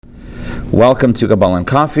Welcome to Kabbalah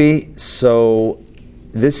Coffee. So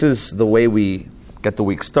this is the way we get the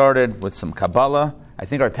week started with some Kabbalah. I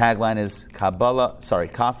think our tagline is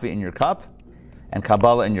coffee in your cup and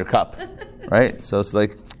Kabbalah in your cup, right? So it's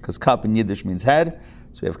like, because cup in Yiddish means head,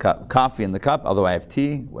 so we have coffee in the cup, although I have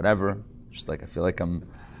tea, whatever. Just like I feel like I'm,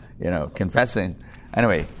 confessing.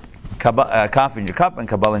 Anyway, coffee in your cup and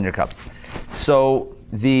Kabbalah in your cup. So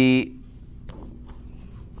the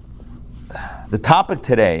topic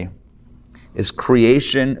today is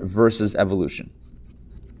creation versus evolution.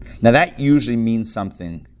 Now that usually means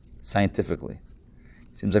something scientifically.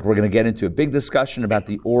 It seems like we're going to get into a big discussion about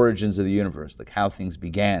the origins of the universe, like how things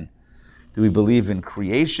began. Do we believe in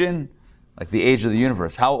creation, like the age of the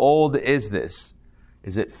universe? How old is this?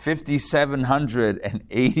 Is it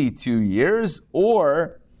 5,782 years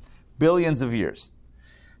or billions of years?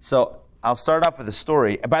 So I'll start off with a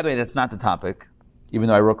story. And by the way, that's not the topic. Even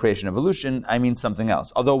though I wrote creation and evolution, I mean something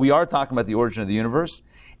else. Although we are talking about the origin of the universe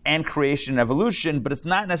and creation and evolution, but it's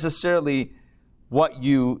not necessarily what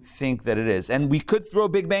you think that it is. And we could throw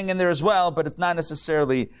Big Bang in there as well, but it's not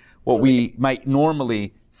necessarily what we might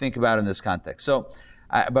normally think about in this context. So,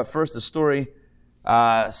 but first the story.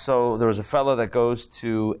 So there was a fellow that goes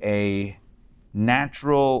to a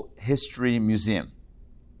natural history museum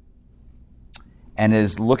and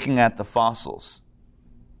is looking at the fossils.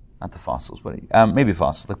 Not the fossils, but maybe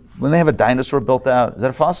fossils. Like when they have a dinosaur built out, is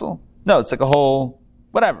that a fossil? No, it's like a whole,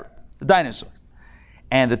 whatever, the dinosaurs.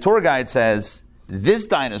 And the tour guide says, this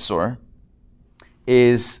dinosaur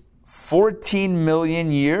is 14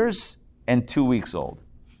 million years and 2 weeks old.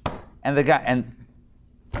 And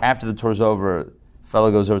after the tour's over, the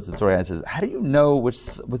fellow goes over to the tour guide and says, how do you know with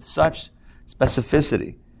such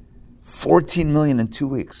specificity? 14 million in 2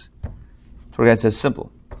 weeks. Tour guide says,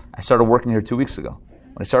 simple. I started working here 2 weeks ago.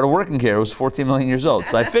 When I started working here, it was 14 million years old.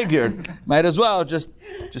 So I figured, might as well just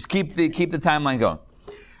keep the timeline going.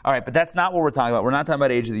 All right, but that's not what we're talking about. We're not talking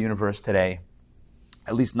about age of the universe today,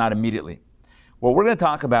 at least not immediately. What we're going to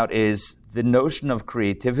talk about is the notion of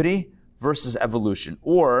creativity versus evolution,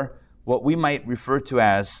 or what we might refer to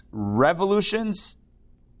as revolutionary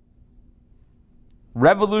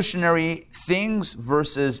things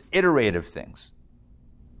versus iterative things.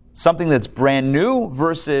 Something that's brand new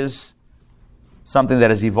versus something that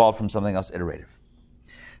has evolved from something else iterative.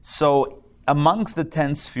 So amongst the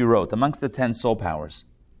 10 sfirot, amongst the 10 soul powers,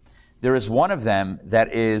 there is one of them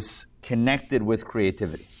that is connected with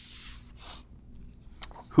creativity.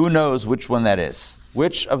 Who knows which one that is?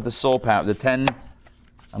 Which of the soul power, the 10,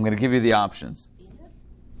 I'm going to give you the options.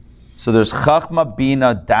 So there's Chachma,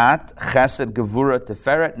 Bina, Dat, Chesed, Gevura,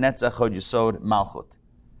 Teferet, Netzach, Hod Yesod, Malchut.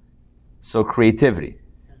 So creativity.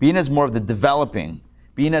 Bina is more of the developing.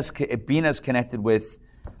 Bina is connected with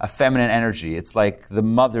a feminine energy. It's like the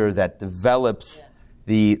mother that develops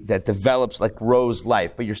like grows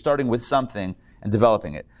life. But you're starting with something and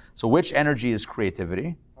developing it. So which energy is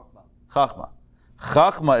creativity? Chachma.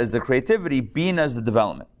 Chachma is the creativity. Bina is the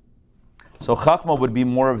development. So Chachma would be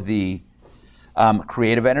more of the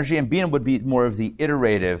creative energy, and Bina would be more of the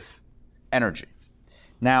iterative energy.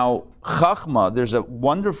 Now, Chachma, there's a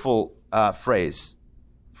wonderful phrase,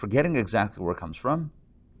 forgetting exactly where it comes from.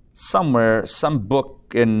 Somewhere, some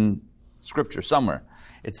book in scripture, somewhere.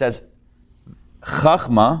 It says,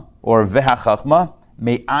 Chachma, or Veha Chachma,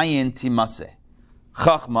 me'ayin timatze.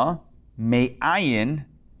 Chachma, me'ayin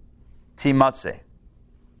timatze.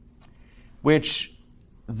 Which,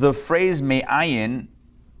 the phrase me'ayin,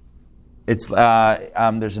 it's,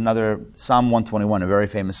 there's another, Psalm 121, a very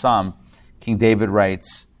famous psalm. King David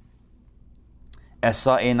writes,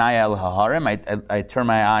 Esa einai el haharim, I turn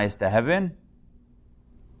my eyes to heaven.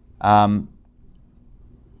 And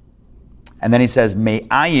then he says,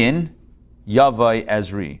 Me'ayin yavai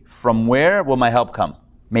ezri. From where will my help come?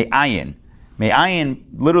 Me'ayin. Me'ayin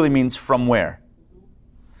literally means from where.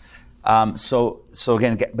 So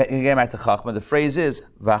again back to Chachma, the phrase is,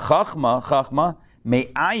 Chachma,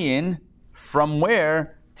 Me'ayin, from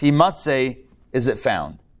where timatze is it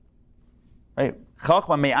found? Right?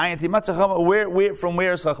 Chachma, Me'ayin timatze, from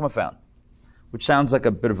where is Chachma found? Which sounds like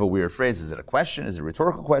a bit of a weird phrase. Is it a question? Is it a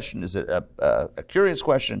rhetorical question? Is it a curious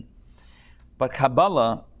question? But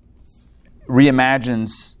Kabbalah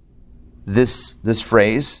reimagines this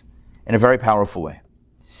phrase in a very powerful way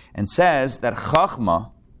and says that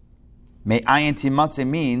Chachma, Me'ayin timatze,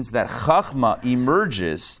 means that Chachma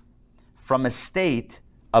emerges from a state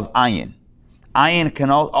of Ayin.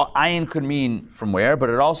 Ayin could mean from where, but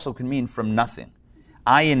it also can mean from nothing.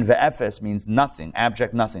 Ayin ve'efes means nothing,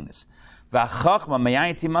 abject nothingness. V'chachma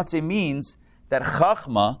me'ayin timatze means that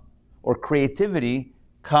chachma, or creativity,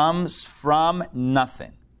 comes from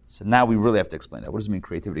nothing. So now we really have to explain that. What does it mean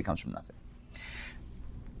creativity comes from nothing?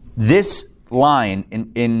 This line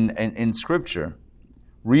in Scripture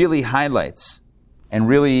really highlights and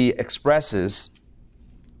really expresses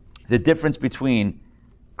the difference between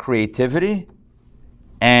creativity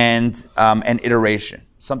and iteration.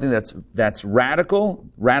 Something that's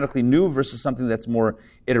radically new versus something that's more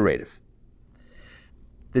iterative.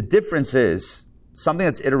 The difference is, something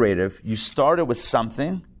that's iterative, you started with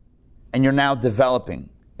something and you're now developing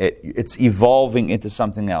it. It's evolving into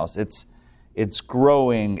something else. It's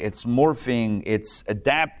growing, it's morphing, it's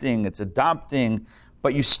adapting, it's adopting,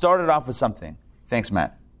 but you started off with something. Thanks,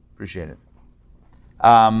 Matt. Appreciate it.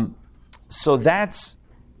 So that's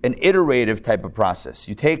an iterative type of process.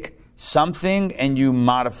 You take something and you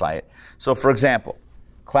modify it. So, for example,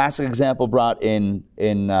 classic example brought in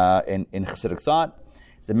Hasidic thought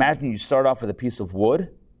is, imagine you start off with a piece of wood,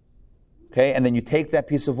 okay, and then you take that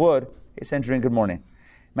piece of wood. Hey, Sandrine, good morning.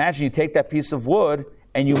 Imagine you take that piece of wood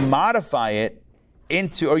and you modify it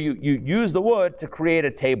into, or you use the wood to create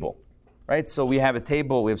a table, right? So we have a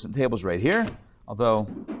table, we have some tables right here, although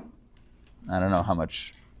I don't know how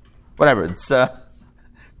much, whatever, it's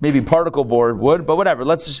maybe particle board wood, but whatever.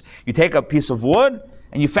 You take a piece of wood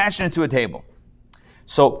and you fashion it into a table.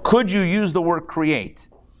 So could you use the word create?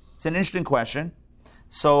 It's an interesting question.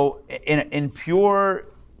 So in pure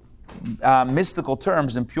mystical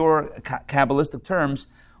terms, in pure Kabbalistic terms,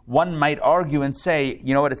 one might argue and say,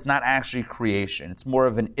 you know what, it's not actually creation. It's more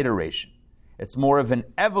of an iteration. It's more of an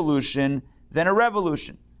evolution than a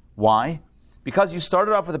revolution. Why? Because you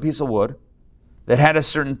started off with a piece of wood that had a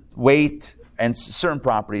certain weight and certain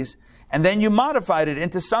properties, and then you modified it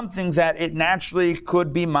into something that it naturally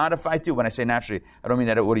could be modified to. When I say naturally, I don't mean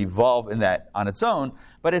that it would evolve in that on its own,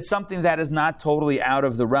 but it's something that is not totally out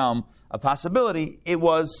of the realm of possibility.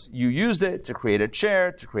 You used it to create a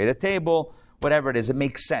chair, to create a table, whatever it is. It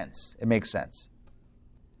makes sense. It makes sense.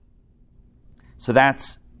 So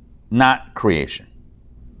that's not creation.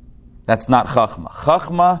 That's not chachma.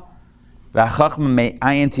 Chachma, v'chachma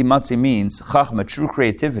me'ayin matzi means, chachma, true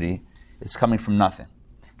creativity, is coming from nothing.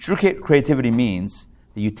 True creativity means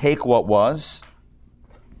that you take what was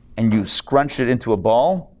and you scrunch it into a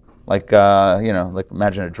ball, like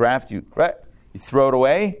imagine a draft. You throw it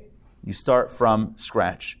away. You start from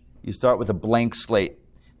scratch. You start with a blank slate.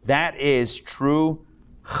 That is true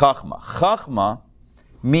chachma. Chachma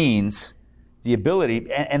means the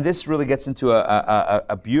ability, and this really gets into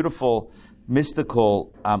a beautiful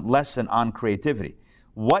mystical lesson on creativity.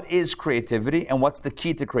 What is creativity and what's the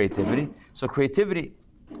key to creativity? So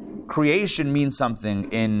creation means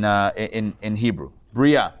something in Hebrew.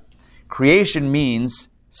 Bria. Creation means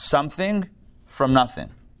something from nothing,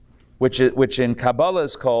 which in Kabbalah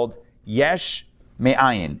is called yesh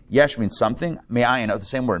me'ayin. Yesh means something, me'ayin, the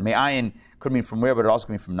same word. Me'ayin could mean from where, but it also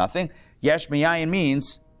can mean from nothing. Yesh me'ayin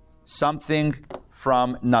means something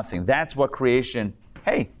from nothing. That's what creation,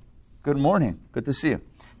 hey, good morning, good to see you.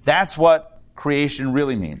 That's what creation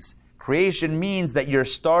really means. Creation means that you're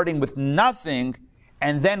starting with nothing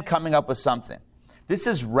and then coming up with something. This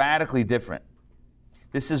is radically different.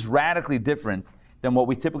 This is radically different than what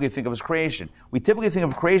we typically think of as creation. We typically think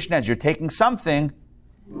of creation as you're taking something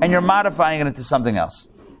and you're modifying it into something else.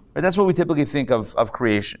 Right? That's what we typically think of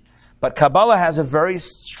creation. But Kabbalah has a very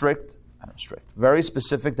very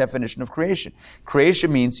specific definition of creation.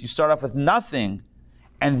 Creation means you start off with nothing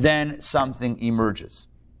and then something emerges.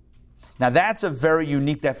 Now that's a very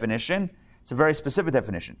unique definition. It's a very specific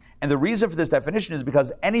definition. And the reason for this definition is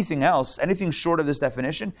because anything short of this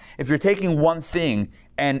definition, if you're taking one thing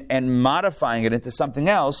and modifying it into something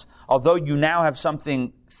else, although you now have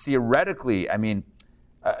something theoretically,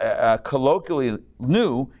 colloquially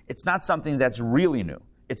new, it's not something that's really new.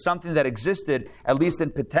 It's something that existed, at least in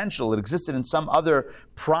potential. It existed in some other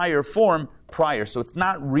prior form prior. So it's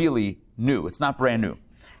not really new. It's not brand new.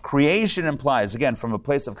 Creation implies, again, from a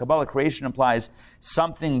place of Kabbalah, creation implies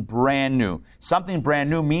something brand new. Something brand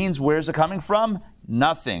new means, where's it coming from?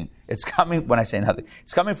 Nothing. It's coming, when I say nothing,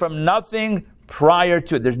 it's coming from nothing prior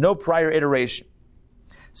to it. There's no prior iteration.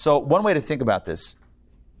 So one way to think about this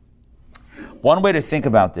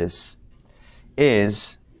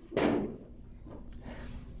is,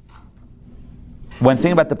 when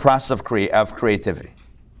thinking about the process of creativity.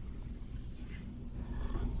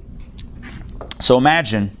 So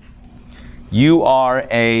imagine you are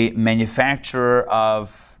a manufacturer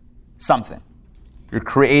of something. You're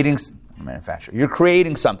creating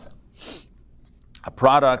something. A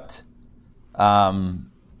product,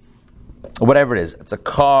 whatever it is. It's a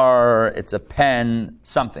car, it's a pen,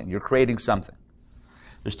 something. You're creating something.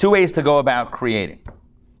 There's two ways to go about creating.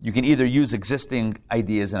 You can either use existing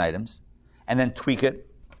ideas and items and then tweak it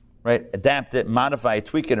right? Adapt it, modify it,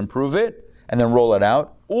 tweak it, improve it, and then roll it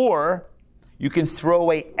out. Or you can throw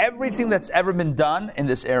away everything that's ever been done in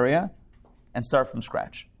this area and start from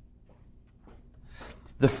scratch.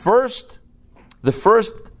 The first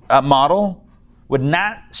model would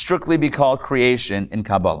not strictly be called creation in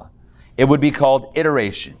Kabbalah. It would be called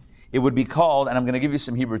iteration. It would be called, and I'm going to give you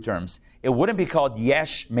some Hebrew terms, it wouldn't be called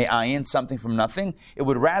yesh me'ayin, something from nothing. It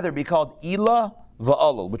would rather be called ila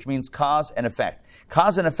va'alul, which means cause and effect.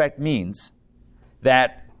 Cause and effect means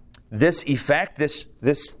that this effect, this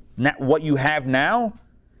what you have now,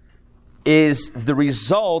 is the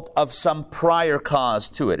result of some prior cause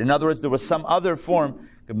to it. In other words, there was some other form,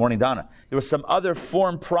 good morning, Donna, there was some other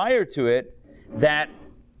form prior to it that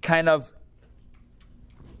kind of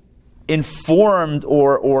informed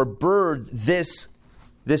or birthed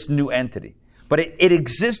this new entity. But it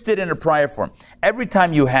existed in a prior form. Every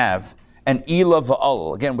time you have an ila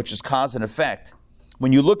va'alul, again, which is cause and effect,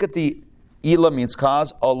 when you look at the ila means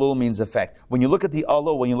cause, alul means effect. When you look at the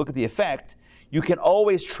alul, when you look at the effect, you can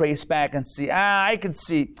always trace back and see, I can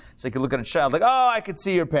see. So you can look at a child like, I could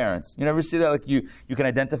see your parents. You never see that? Like you can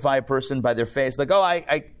identify a person by their face. Like,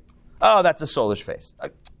 that's a Sollish face.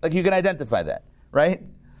 Like you can identify that, right?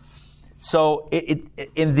 So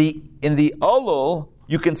in the alul,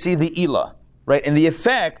 you can see the ila, right? In the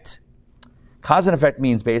effect, cause and effect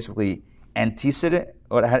means basically antecedent,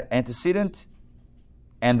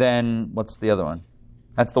 and then what's the other one?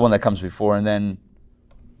 That's the one that comes before, and then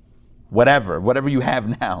whatever you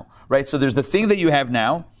have now, right? So there's the thing that you have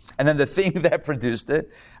now, and then the thing that produced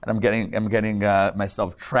it. And I'm getting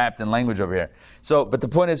myself trapped in language over here. So, but the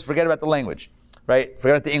point is, forget about the language, right?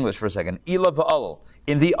 Forget about the English for a second. Ila va'alul.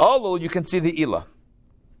 In the alul, you can see the ila.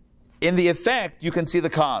 In the effect, you can see the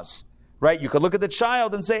cause, right? You could look at the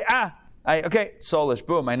child and say, okay, Sollish,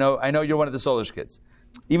 boom, I know you're one of the Sollish kids.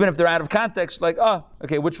 Even if they're out of context, like,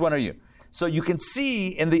 okay, which one are you? So you can see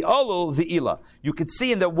in the alul, the ila. You can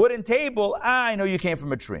see in the wooden table, I know you came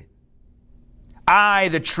from a tree.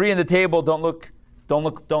 The tree and the table don't look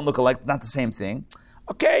alike, not the same thing.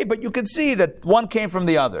 Okay, but you can see that one came from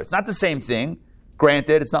the other. It's not the same thing.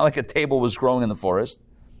 Granted, it's not like a table was growing in the forest.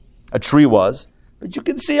 A tree was. But you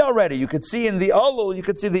can see already. You could see in the alul, you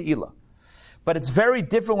could see the ila. But it's very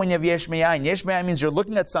different when you have yesh me'ayin. Yesh me'ayin means you're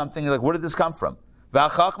looking at something, you're like, where did this come from?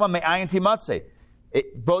 V'achachma me'ayin timatzeh.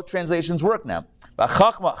 Both translations work now.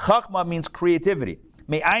 Chachma means creativity.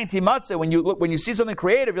 Me'ayin timatzeh, when you see something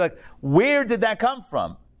creative, you're like, where did that come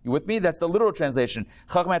from? You with me? That's the literal translation.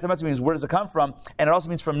 Chachma timatzeh means where does it come from? And it also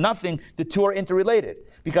means from nothing. The two are interrelated.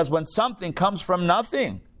 Because when something comes from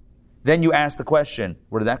nothing, then you ask the question,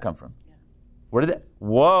 where did that come from?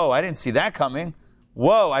 Whoa, I didn't see that coming.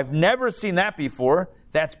 Whoa, I've never seen that before.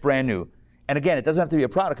 That's brand new. And again, it doesn't have to be a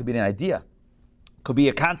product. It could be an idea. It could be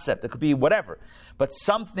a concept. It could be whatever. But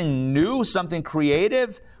something new, something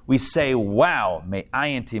creative, we say, wow,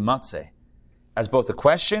 me'ayin timatzeh, as both the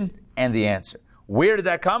question and the answer. Where did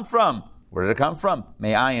that come from? Where did it come from?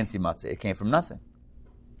 Me'ayin timatzeh. It came from nothing.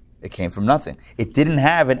 It came from nothing. It didn't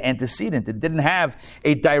have an antecedent. It didn't have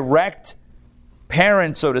a direct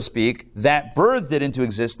parent, so to speak, that birthed it into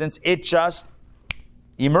existence. It just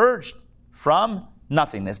emerged from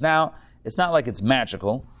nothingness. Now, it's not like it's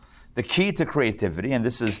magical. The key to creativity, and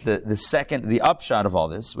this is the upshot of all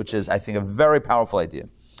this, which is, I think, a very powerful idea.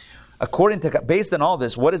 Based on all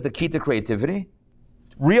this, what is the key to creativity?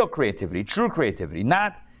 Real creativity, true creativity,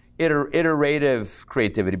 not iterative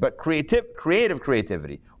creativity, but creative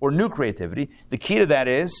creativity, or new creativity. The key to that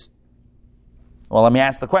is, well, let me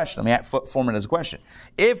ask the question. Let me form it as a question.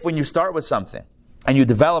 If when you start with something, and you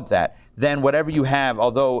develop that, then whatever you have,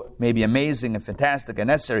 although maybe amazing and fantastic and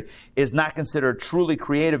necessary, is not considered truly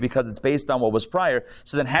creative because it's based on what was prior.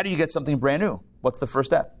 So then how do you get something brand new? What's the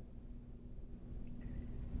first step?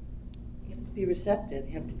 You have to be receptive.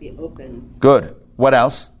 You have to be open. Good. What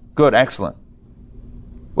else? Good. Excellent.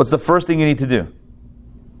 What's the first thing you need to do?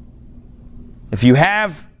 If you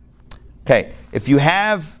have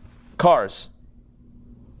cars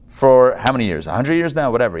for how many years? 100 years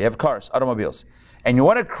now? Whatever. You have cars, automobiles. And you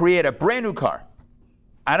want to create a brand new car.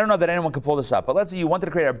 I don't know that anyone can pull this up, but let's say you wanted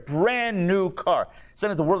to create a brand new car,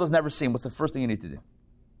 something that the world has never seen. What's the first thing you need to do?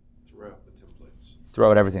 Throw out the templates.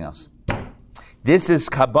 Throw out everything else. This is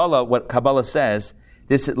Kabbalah, what Kabbalah says.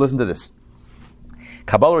 Listen to this.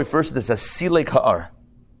 Kabbalah refers to this as silek ha'ar.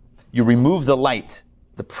 You remove the light,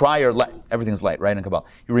 the prior light. Everything's light, right, in Kabbalah.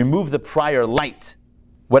 You remove the prior light.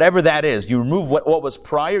 Whatever that is, you remove what was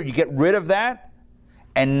prior, you get rid of that,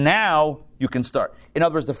 and now you can start. In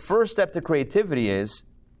other words, the first step to creativity is,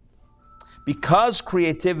 because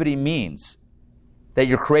creativity means that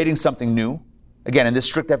you're creating something new, again, in this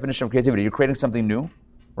strict definition of creativity, you're creating something new,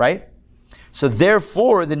 right? So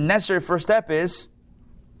therefore, the necessary first step is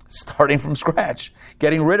starting from scratch,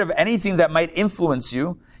 getting rid of anything that might influence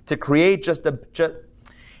you to create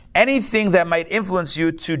anything that might influence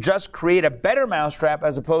you to just create a better mousetrap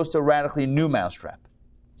as opposed to a radically new mousetrap.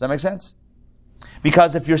 Does that make sense?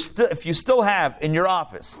 Because if you still have in your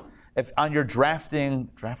office, if on your drafting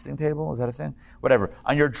table, is that a thing? Whatever.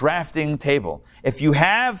 On your drafting table, if you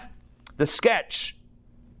have the sketch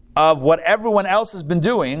of what everyone else has been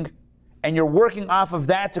doing and you're working off of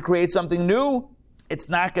that to create something new, it's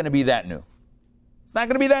not going to be that new. It's not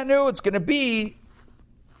going to be that new. It's going to be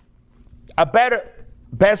a better,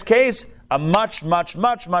 best case, a much, much,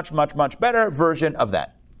 much, much, much, much better version of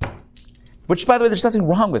that. Which, by the way, there's nothing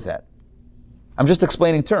wrong with that. I'm just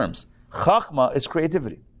explaining terms. Chachma is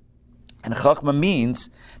creativity. And Chachma means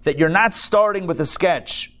that you're not starting with a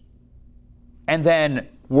sketch and then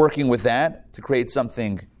working with that to create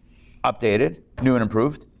something updated, new and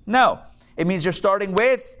improved. No. It means you're starting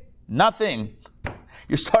with nothing.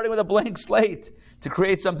 You're starting with a blank slate to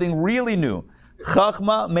create something really new.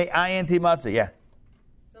 Chachma me'ayin timatze. Yeah.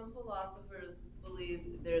 Some philosophers believe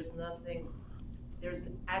there's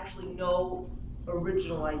actually no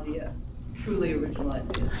original idea, truly original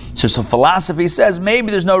idea. So philosophy says maybe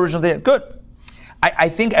there's no original idea. Good. I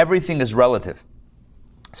think everything is relative.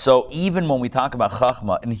 So even when we talk about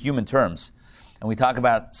Chachma in human terms, and we talk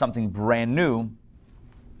about something brand new,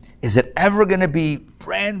 is it ever going to be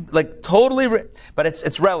totally? But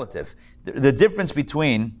it's relative. The difference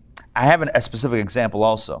between, I have a specific example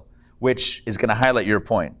also, which is going to highlight your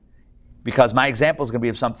point. Because my example is going to be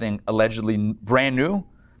of something allegedly brand new,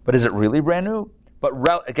 but is it really brand new? But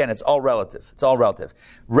again, it's all relative. It's all relative.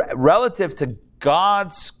 Relative to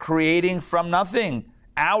God's creating from nothing,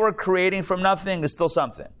 our creating from nothing is still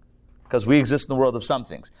something. Because we exist in the world of some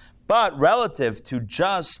things. But relative to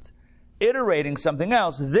just iterating something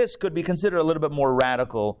else, this could be considered a little bit more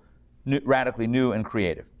radically new and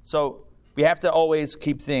creative. So we have to always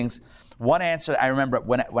keep things. One answer I remember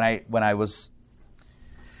when I was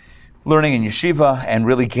learning in yeshiva and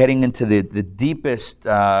really getting into the deepest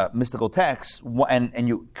mystical texts, and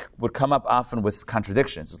you would come up often with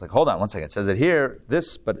contradictions. It's like, hold on one second, it says it here,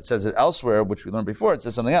 this, but it says it elsewhere, which we learned before, it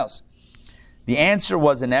says something else. The answer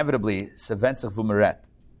was inevitably sevenzach v'meret,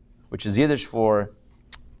 which is Yiddish for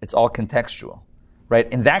it's all contextual,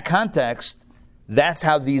 right? In that context, that's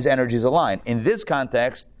how these energies align. In this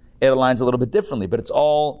context, it aligns a little bit differently, but it's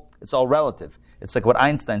all relative. It's like what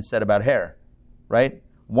Einstein said about hair, right?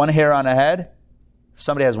 One hair on a head, if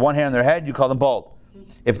somebody has one hair on their head, you call them bald.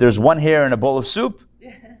 If there's one hair in a bowl of soup,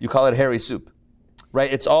 you call it hairy soup,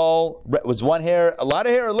 right? Was one hair, a lot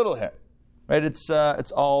of hair, or a little hair, right? It's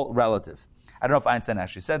all relative. I don't know if Einstein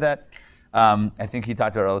actually said that. I think he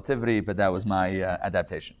talked about relativity, but that was my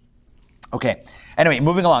adaptation. Okay. Anyway,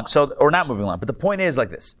 moving along. Not moving along, but the point is like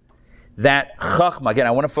this: that Chachma. Again,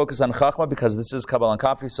 I want to focus on Chachma because this is Kabbalah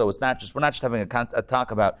Coffee. So we're not just having a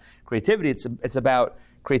talk about creativity. It's about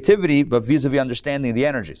creativity, but vis-a-vis understanding the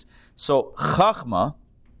energies. So Chachma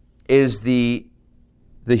is the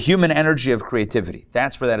human energy of creativity.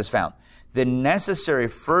 That's where that is found. The necessary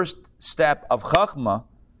first step of Chachma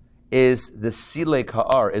is the silek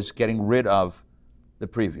ha'ar, is getting rid of the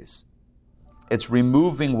previous. It's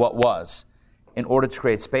removing what was in order to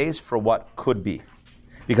create space for what could be.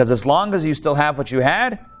 Because as long as you still have what you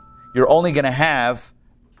had, you're only going to have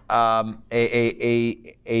an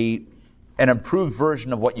improved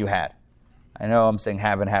version of what you had. I know I'm saying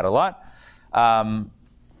haven't had a lot.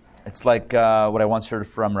 It's like what I once heard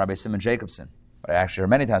from Rabbi Simon Jacobson, what I actually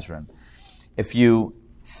heard many times from him. If you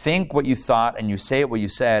think what you thought and you say what you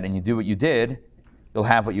said and you do what you did, you'll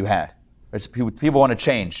have what you had. People want to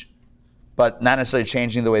change, but not necessarily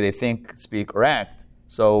changing the way they think, speak, or act.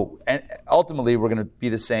 So ultimately, we're going to be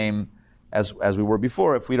the same as we were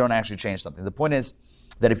before if we don't actually change something. The point is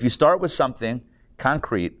that if you start with something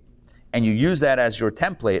concrete and you use that as your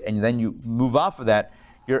template and then you move off of that,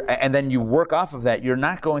 and then you work off of that, you're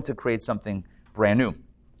not going to create something brand new.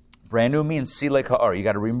 Brand new means silek ha'ar. You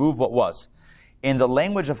got to remove what was. In the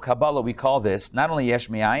language of Kabbalah, we call this not only yesh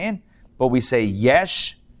me'ayin, but we say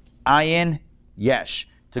yesh, ayin, yesh.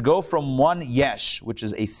 To go from one yesh, which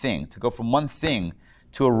is a thing, to go from one thing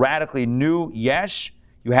to a radically new yesh,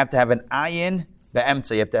 you have to have an ayin,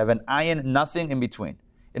 be'emtza. You have to have an ayin, nothing in between.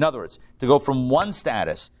 In other words, to go from one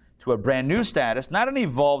status to a brand new status, not an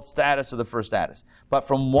evolved status of the first status, but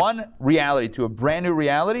from one reality to a brand new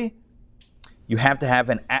reality, you have to have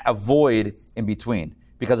a void in between.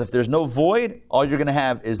 Because if there's no void, all you're going to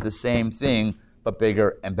have is the same thing, but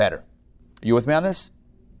bigger and better. Are you with me on this?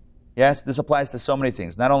 Yes, this applies to so many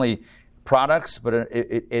things. Not only products, but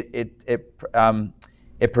it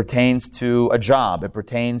It pertains to a job. It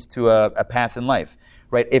pertains to a path in life,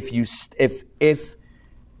 right? If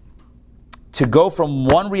to go from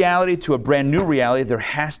one reality to a brand new reality, there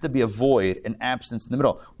has to be a void, an absence in the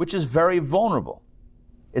middle, which is very vulnerable.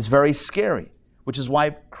 It's very scary, which is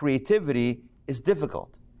why creativity is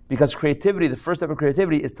difficult. Because creativity, the first step of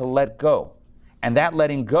creativity is to let go. And that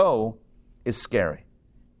letting go is scary.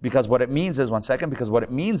 Because what it means is,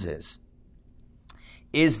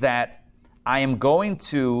 is that I am going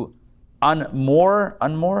to unroot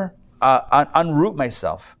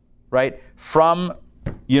myself, right, from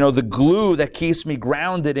the glue that keeps me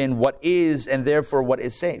grounded in what is and therefore what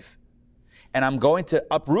is safe. And I'm going to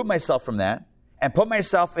uproot myself from that and put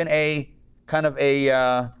myself in a kind of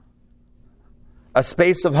a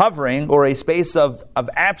space of hovering or a space of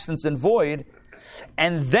absence and void,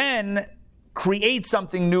 and then create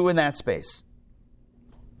something new in that space.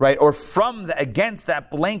 Right? Or against that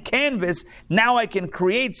blank canvas, now I can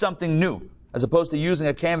create something new, as opposed to using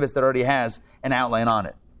a canvas that already has an outline on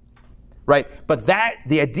it. Right? But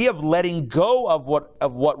the idea of letting go of what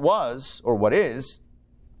was or what is,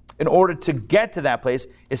 in order to get to that place,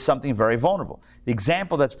 is something very vulnerable. The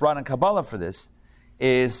example that's brought in Kabbalah for this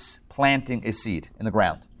is planting a seed in the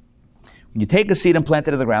ground. When you take a seed and plant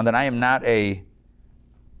it in the ground, and I am not a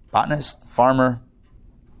botanist, farmer,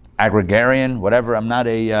 agrarian, whatever, I'm not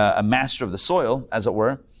a master of the soil, as it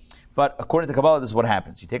were, but according to Kabbalah, this is what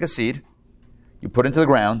happens. You take a seed, you put it into the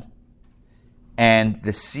ground, and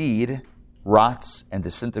the seed rots and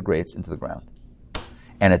disintegrates into the ground.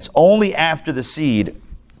 And it's only after the seed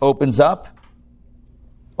opens up,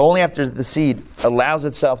 only after the seed allows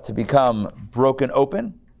itself to become broken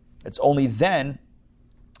open, it's only then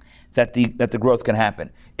that the growth can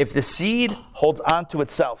happen. If the seed holds on to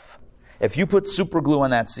itself, if you put super glue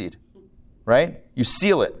on that seed, right, you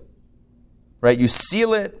seal it, right? You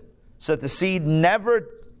seal it so that the seed never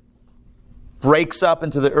breaks up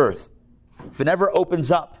into the earth. If it never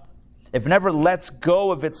opens up, if it never lets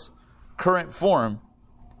go of its current form,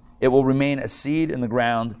 it will remain a seed in the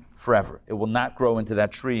ground forever. It will not grow into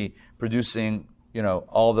that tree, producing,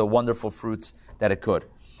 all the wonderful fruits that it could.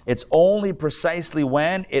 It's only precisely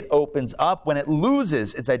when it opens up, when it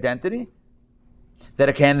loses its identity, that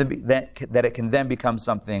it can then become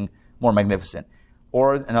something more magnificent.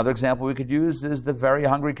 Or another example we could use is The Very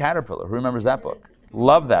Hungry Caterpillar. Who remembers that book?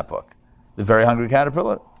 Love that book. The Very Hungry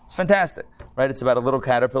Caterpillar. It's fantastic, right? It's about a little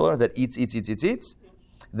caterpillar that eats,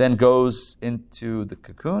 then goes into the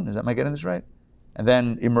cocoon. Am I getting this right? And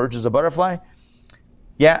then emerges a butterfly.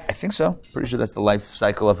 Yeah, I think so. Pretty sure that's the life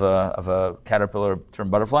cycle of a caterpillar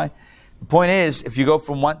turned butterfly. The point is, if you go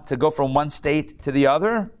from one state to the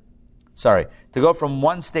other, to go from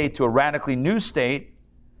one state to a radically new state,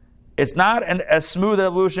 it's not a smooth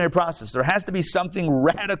evolutionary process. There has to be something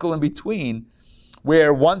radical in between,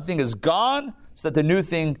 where one thing is gone so that the new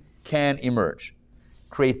thing can emerge.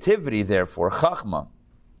 Creativity, therefore, chachma,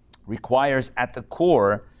 requires at the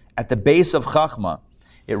core, at the base of chachma,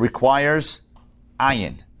 it requires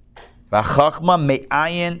ayin. V'chachma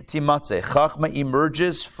me'ayin timatze. Chachma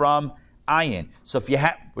emerges from ayin. So if you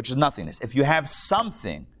have, which is nothingness, if you have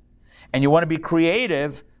something and you want to be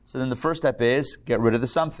creative, so then the first step is get rid of the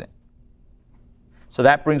something. So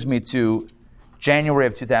that brings me to January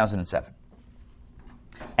of 2007.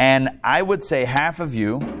 And I would say half of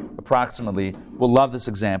you, approximately, will love this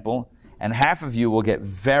example, and half of you will get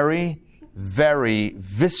very, very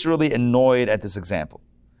viscerally annoyed at this example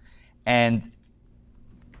and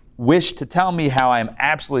wish to tell me how I am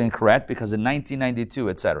absolutely incorrect because in 1992,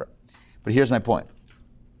 etc. But here's my point.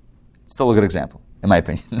 It's still a good example, in my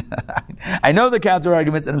opinion. I know the counter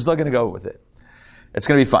arguments, and I'm still going to go with it. It's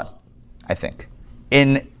going to be fun, I think.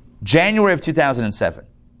 In January of 2007,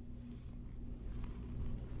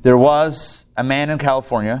 there was a man in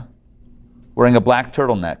California wearing a black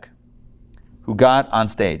turtleneck who got on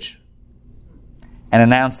stage and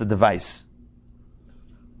announced the device.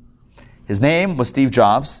 His name was Steve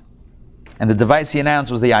Jobs, and the device he announced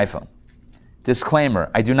was the iPhone. Disclaimer,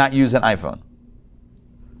 I do not use an iPhone.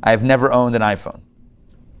 I have never owned an iPhone.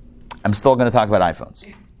 I'm still going to talk about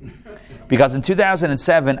iPhones. Because in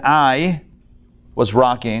 2007, I was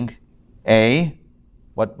rocking a,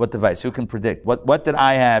 what device? Who can predict? What did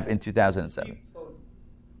I have in 2007?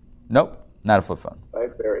 Nope, not a flip phone.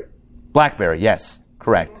 BlackBerry, yes,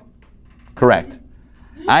 correct.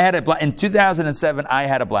 I had in 2007, I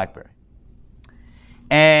had a BlackBerry.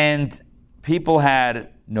 And people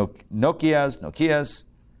had Nokias,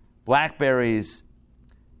 BlackBerries.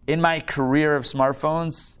 In my career of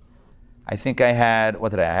smartphones, I think I had, what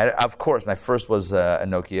did I have? Of course, my first was a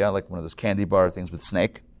Nokia, like one of those candy bar things with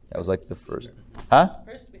Snake. That was like the first. Huh?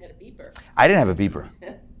 First we had a beeper. beeper. I didn't have a beeper.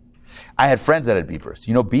 I had friends that had beepers.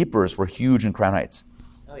 You know, beepers were huge in Crown Heights.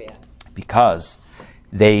 Oh, yeah. Because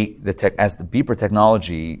as the beeper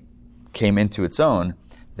technology came into its own,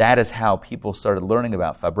 that is how people started learning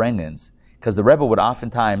about Farbrengens. Because the Rebbe would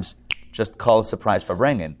oftentimes just call a surprise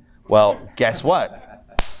Farbrengen. Well, guess what?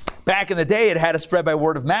 Back in the day, it had to spread by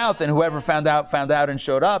word of mouth, and whoever found out and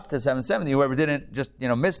showed up to 770. Whoever didn't just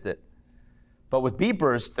missed it. But with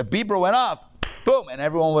beepers, the beeper went off, boom, and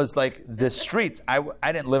everyone was like the streets. I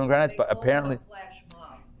didn't live in Grand Heights, but apparently,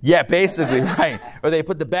 yeah, basically, right. Or they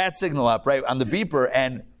put the bat signal up right on the beeper,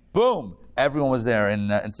 and boom, everyone was there in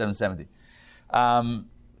 770. But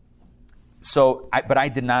I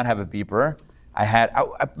did not have a beeper.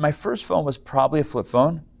 My first phone was probably a flip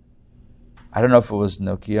phone. I don't know if it was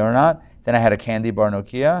Nokia or not. Then I had a candy bar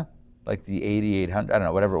Nokia, like the 8800, I don't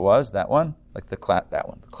know, whatever it was, that one, like the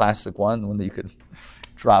classic one, the one that you could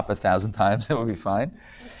drop 1,000 times, it would be fine.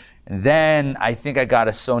 And then I think I got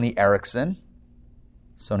a Sony Ericsson.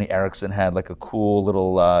 Sony Ericsson had like a cool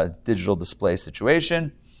little digital display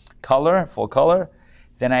situation, full color.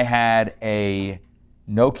 Then I had a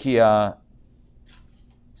Nokia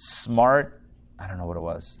Smart, I don't know what it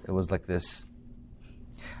was. It was like this.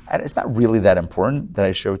 It's not really that important that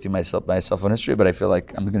I share with you my cell phone history, but I feel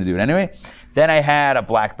like I'm going to do it anyway. Then I had a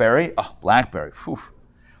BlackBerry. Oh, BlackBerry. Whew.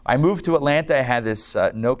 I moved to Atlanta. I had this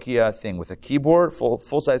Nokia thing with a keyboard,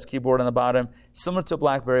 full-size keyboard on the bottom, similar to a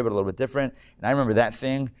BlackBerry, but a little bit different. And I remember that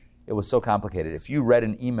thing. It was so complicated. If you read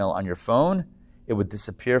an email on your phone, it would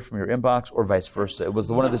disappear from your inbox or vice versa. It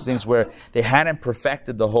was one of those things where they hadn't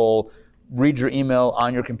perfected the whole read your email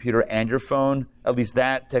on your computer and your phone. At least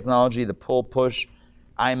that technology, the pull, push,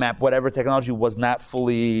 IMAP, whatever technology was not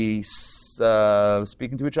fully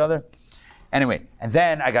speaking to each other. Anyway, and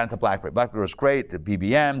then I got into BlackBerry. BlackBerry was great, the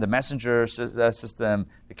BBM, the messenger system,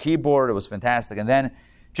 the keyboard, it was fantastic. And then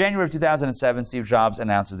January of 2007, Steve Jobs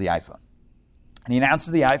announces the iPhone. And he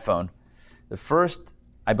announces the iPhone, the first,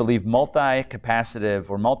 I believe, multi-capacitive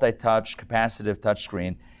or multi-touch capacitive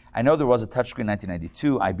touchscreen. I know there was a touchscreen in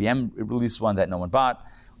 1992. IBM released one that no one bought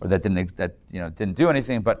or that didn't do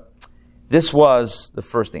anything, but this was the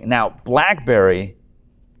first thing. Now, BlackBerry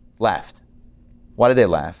laughed. Why did they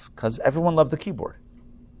laugh? Because everyone loved the keyboard.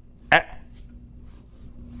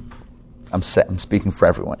 I'm speaking for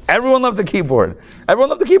everyone. Everyone loved the keyboard. Everyone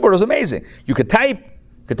loved the keyboard. It was amazing. You could type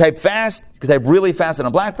fast, you could type really fast on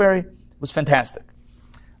a BlackBerry. It was fantastic.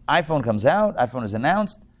 iPhone comes out, iPhone is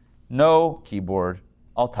announced, no keyboard,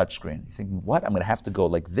 all touchscreen. You're thinking, what? I'm going to have to go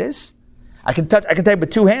like this? I can type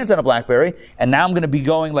with two hands on a BlackBerry, and now I'm going to be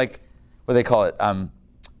going like, what do they call it?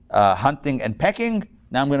 Hunting and pecking.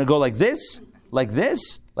 Now I'm going to go like this,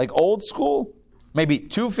 like old school. Maybe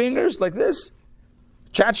two fingers like this.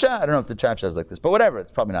 Cha-cha. I don't know if the cha-cha is like this, but whatever.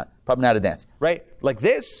 It's probably not a dance, right? Like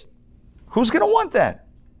this. Who's going to want that?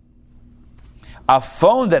 A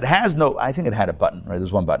phone that has no, I think it had a button, right?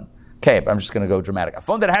 There's one button. Okay, but I'm just going to go dramatic. A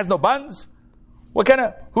phone that has no buttons? Who's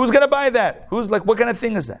going to buy that? What kind of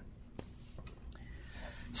thing is that?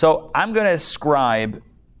 So I'm going to ascribe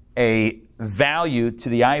a value to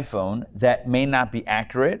the iPhone that may not be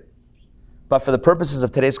accurate, but for the purposes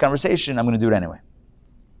of today's conversation, I'm going to do it anyway.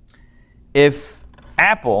 If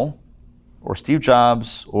Apple or Steve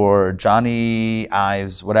Jobs or Johnny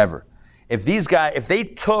Ives, whatever, if they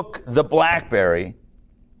took the BlackBerry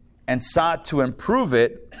and sought to improve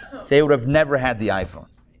it, they would have never had the iPhone.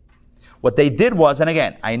 What they did was, and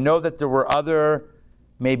again, I know that there were other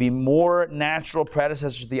maybe more natural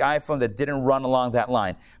predecessors to the iPhone that didn't run along that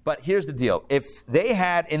line. But here's the deal. If they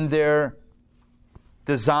had in their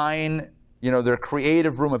design, their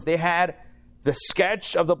creative room, if they had the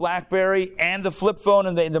sketch of the BlackBerry and the flip phone,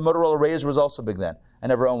 and the Motorola Razr was also big then. I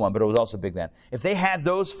never owned one, but it was also big then. If they had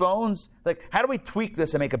those phones, like, how do we tweak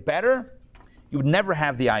this and make it better? You would never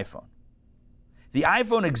have the iPhone. The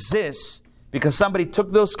iPhone exists because somebody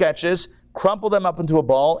took those sketches, crumpled them up into a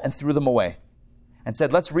ball, and threw them away. And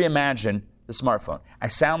said, let's reimagine the smartphone. I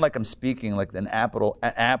sound like I'm speaking like an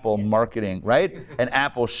Apple marketing, right? An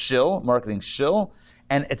Apple marketing shill.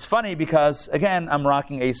 And it's funny because, again, I'm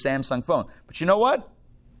rocking a Samsung phone. But you know what?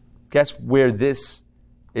 Guess where this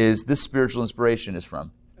spiritual inspiration is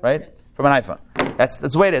from, right? From an iPhone. That's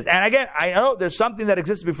the way it is. And again, I know there's something that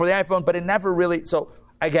existed before the iPhone, but it never really, so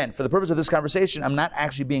again, for the purpose of this conversation, I'm not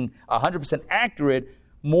actually being 100% accurate,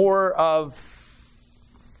 more of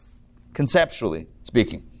conceptually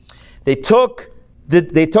speaking. They took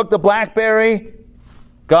the BlackBerry,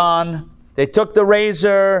 gone. They took the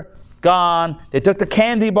Razr, gone. They took the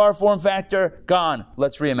candy bar form factor, gone.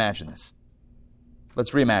 Let's reimagine this.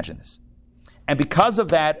 And because of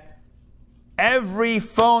that, every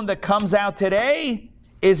phone that comes out today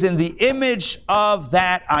is in the image of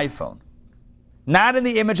that iPhone. Not in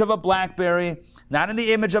the image of a BlackBerry, not in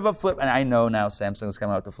the image of a flip. And I know now Samsung's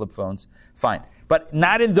coming out with the flip phones. Fine. But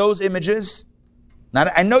not in those images.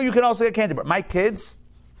 I know you can also get candy, but my kids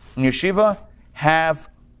in yeshiva have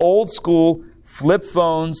old school flip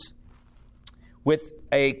phones with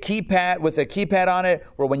a keypad on it,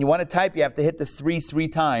 where when you want to type, you have to hit the three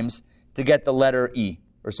times to get the letter E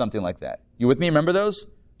or something like that. You with me? Remember those?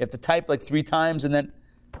 You have to type like 3 times, and then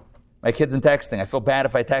my kids in texting. I feel bad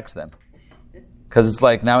if I text them, because it's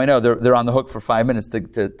like, now I know they're on the hook for 5 minutes to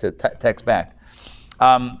text back.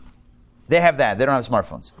 They have that. They don't have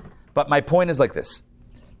smartphones. But my point is like this.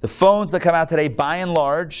 The phones that come out today, by and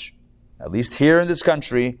large, at least here in this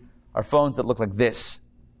country, are phones that look like this.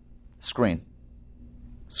 Screen.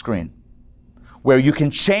 Where you can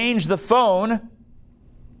change the phone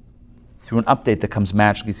through an update that comes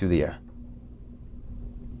magically through the air.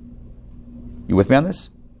 You with me on this?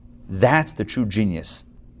 That's the true genius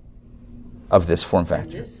of this form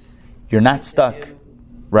factor. You're not stuck.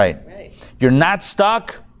 Right. You're not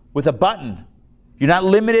stuck with a button. You're not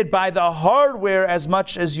limited by the hardware as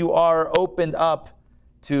much as you are opened up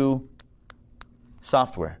to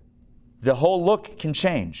software. The whole look can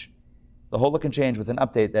change. The whole look can change with an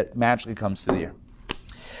update that magically comes through the air.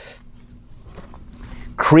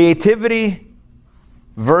 Creativity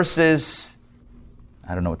versus,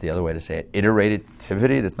 I don't know what the other way to say it,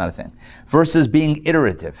 iterativity, that's not a thing, versus being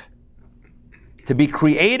iterative. To be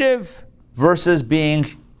creative versus being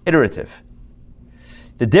iterative.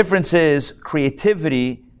 The difference is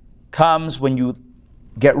creativity comes when you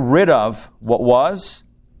get rid of what was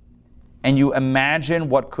and you imagine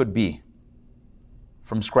what could be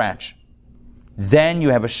from scratch. Then you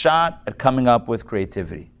have a shot at coming up with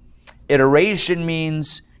creativity. Iteration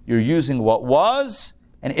means you're using what was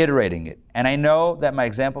and iterating it. And I know that my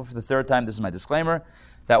example for the third time, this is my disclaimer,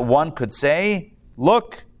 that one could say,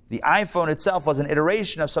 look, the iPhone itself was an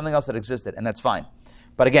iteration of something else that existed, and that's fine.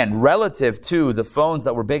 But again, relative to the phones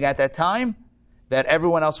that were big at that time, that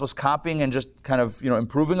everyone else was copying and just kind of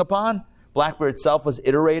improving upon, BlackBerry itself was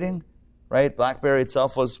iterating, right? BlackBerry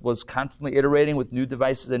itself was constantly iterating with new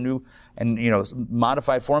devices and new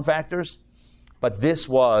modified form factors. But this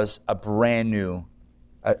was a brand new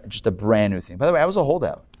thing. By the way, I was a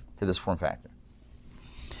holdout to this form factor.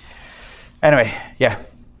 Anyway, yeah.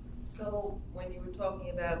 So when you were talking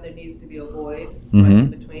about there needs to be a void right in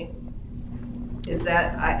between, is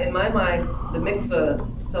that, in my mind, the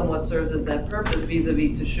mikveh somewhat serves as that purpose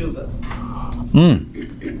vis-a-vis teshuvah.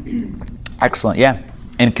 Excellent, yeah.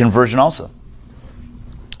 And conversion also.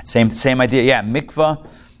 Same idea, yeah. Mikveh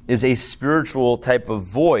is a spiritual type of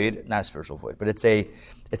void, not a spiritual void, but it's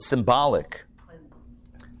symbolic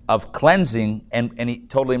of cleansing and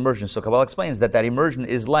total immersion. So Kabbalah explains that immersion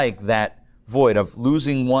is like that void of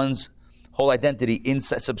losing one's whole identity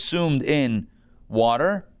subsumed in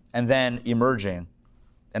water and then emerging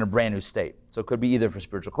in a brand new state. So it could be either for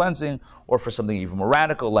spiritual cleansing or for something even more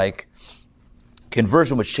radical like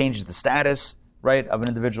conversion, which changes the status, right, of an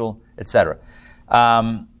individual, etc.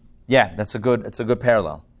 Yeah, that's a good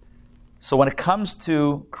parallel. So when it comes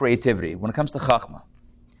to creativity, when it comes to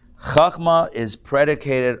Chachma is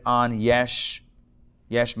predicated on yesh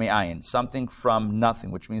me'ayin, something from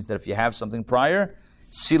nothing, which means that if you have something prior,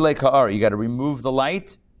 silei ka'ar, you got to remove the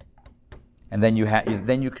light, and then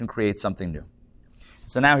you can create something new.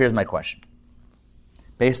 So now here's my question.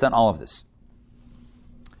 Based on all of this,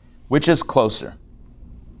 which is closer?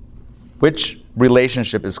 Which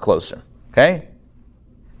relationship is closer? Okay?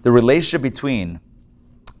 The relationship between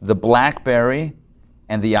the BlackBerry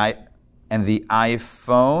and the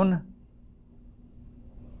iPhone.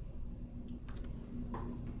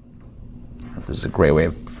 If this is a great way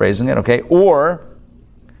of phrasing it, okay?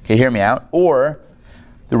 Hear me out. Or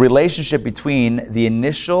the relationship between the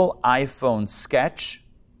initial iPhone sketch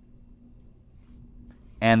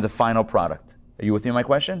and the final product. Are you with me on my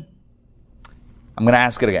question? I'm going to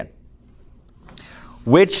ask it again.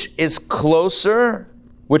 Which is closer,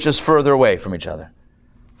 which is further away from each other?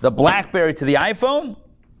 The BlackBerry to the iPhone,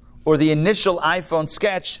 or the initial iPhone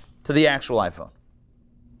sketch to the actual iPhone?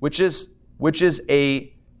 Which is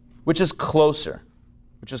closer?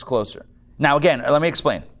 Which is closer? Now again, let me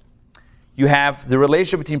explain. You have the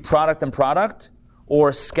relationship between product and product,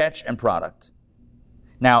 or sketch and product.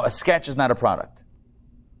 Now, a sketch is not a product.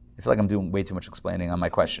 I feel like I'm doing way too much explaining on my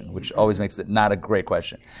question, which always makes it not a great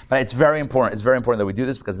question. But it's very important. It's very important that we do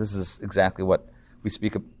this because this is exactly what we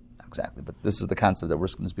speak of. Not exactly, but this is the concept that we're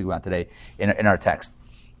going to speak about today in our text.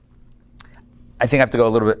 I think I have to go a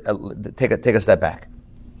little bit, take a step back.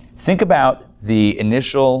 Think about the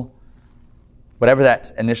initial, whatever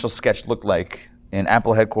that initial sketch looked like in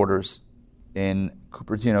Apple headquarters in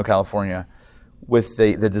Cupertino, California, with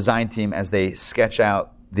the design team as they sketch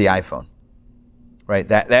out the iPhone, right?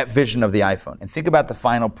 That vision of the iPhone. And think about the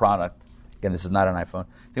final product. Again, this is not an iPhone.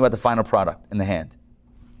 Think about the final product in the hand.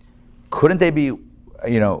 Couldn't they be,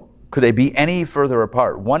 could they be any further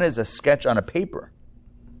apart? One is a sketch on a paper,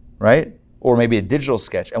 right? Or maybe a digital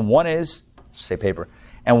sketch. And one is, say paper,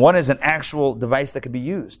 and one is an actual device that could be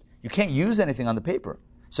used. You can't use anything on the paper.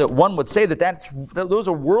 So one would say that those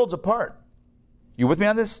are worlds apart. You with me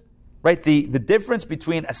on this? Right? The difference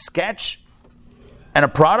between a sketch and a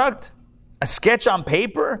product, a sketch on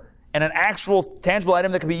paper and an actual tangible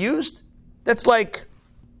item that can be used, that's like,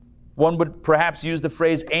 one would perhaps use the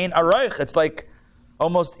phrase ein aroich. It's like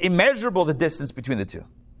almost immeasurable, the distance between the two.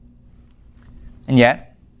 And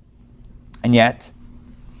yet,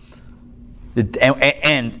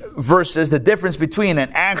 versus the difference between an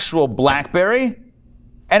actual BlackBerry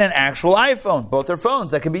and an actual iPhone. Both are phones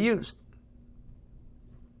that can be used.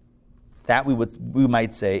 That we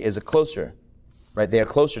might say is a closer, right? They are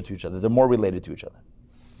closer to each other. They're more related to each other.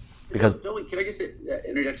 Because Billy, can I just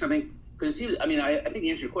interject something? Because it seems, I think the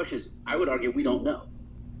answer to your question is, I would argue we don't know.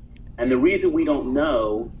 And the reason we don't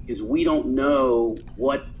know is we don't know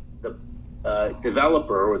what the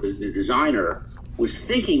developer or the designer was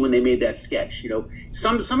thinking when they made that sketch.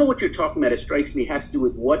 Some of what you're talking about, it strikes me, has to do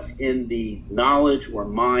with what's in the knowledge or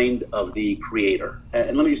mind of the creator.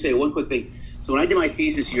 And let me just say one quick thing. So when I did my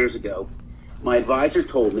thesis years ago, my advisor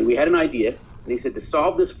told me, we had an idea, and he said, to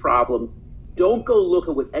solve this problem, don't go look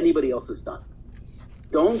at what anybody else has done.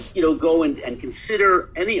 Don't, go and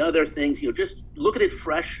consider any other things. Just look at it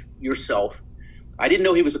fresh yourself. I didn't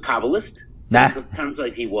know he was a Kabbalist. Turns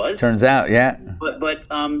like he was. Turns out, yeah.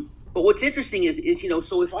 But what's interesting is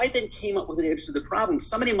so if I then came up with an answer to the problem,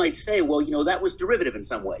 somebody might say, well, that was derivative in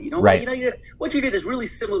some way. Right. What you did is really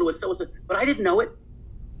similar to what so said, but I didn't know it.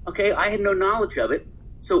 Okay, I had no knowledge of it.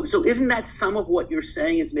 So isn't that some of what you're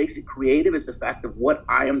saying makes it creative, is the fact of what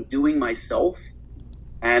I am doing myself,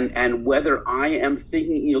 and whether I am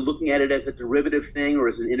thinking, looking at it as a derivative thing or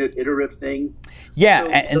as an iterative thing. Yeah,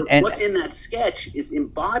 and what's in that sketch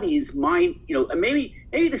embodies my, and maybe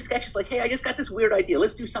the sketch is like, hey, I just got this weird idea.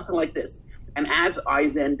 Let's do something like this. And as I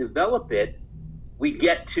then develop it, we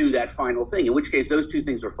get to that final thing. In which case, those two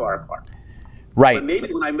things are far apart. Right. But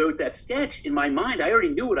maybe when I wrote that sketch, in my mind, I already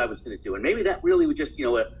knew what I was going to do. And maybe that really was just,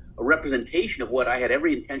 a representation of what I had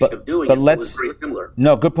every intention of doing. But so it was very similar.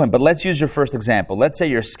 No, good point. But let's use your first example. Let's say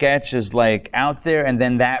your sketch is like out there, and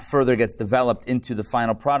then that further gets developed into the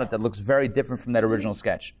final product that looks very different from that original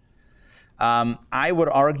sketch. I would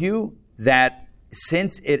argue that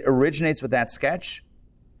since it originates with that sketch,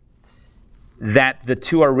 that the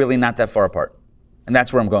two are really not that far apart. And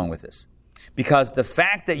that's where I'm going with this. Because the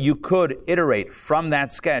fact that you could iterate from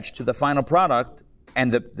that sketch to the final product,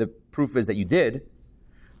 and the proof is that you did,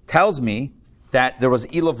 tells me that there was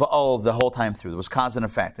Ila Va'ol the whole time through. There was cause and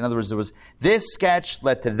effect. In other words, there was this sketch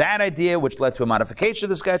led to that idea, which led to a modification of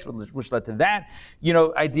the sketch, which led to that,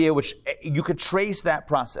 idea, which you could trace that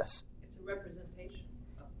process. It's a representation.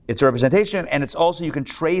 It's a representation, and it's also, you can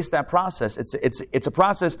trace that process. It's a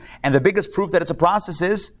process, and the biggest proof that it's a process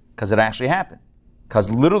is because it actually happened. Because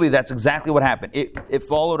literally that's exactly what happened. It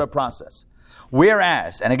followed a process.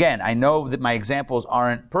 Whereas, and again, I know that my examples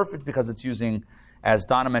aren't perfect because it's using, as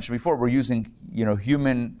Donna mentioned before, we're using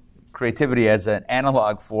human creativity as an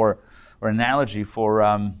analog for, or analogy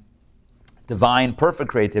for divine perfect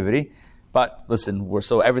creativity. But listen,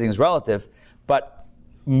 everything's relative. But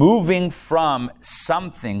moving from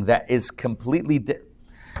something that is completely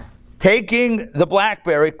taking the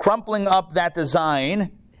BlackBerry, crumpling up that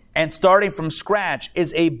design, and starting from scratch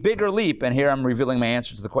is a bigger leap. And here I'm revealing my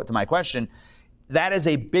answer to my question. That is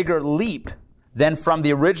a bigger leap than from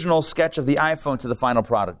the original sketch of the iPhone to the final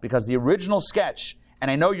product. Because the original sketch,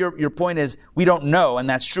 and I know your point is we don't know, and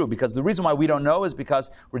that's true, because the reason why we don't know is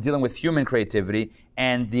because we're dealing with human creativity,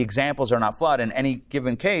 and the examples are not flawed, and any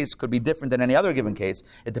given case could be different than any other given case.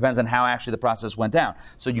 It depends on how actually the process went down.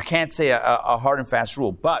 So you can't say a hard and fast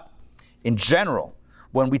rule. But in general,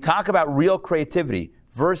 when we talk about real creativity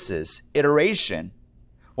versus iteration,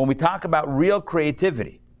 when we talk about real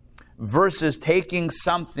creativity versus taking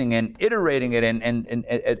something and iterating it and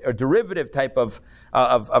a derivative type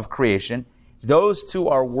of creation, those two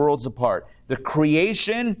are worlds apart. The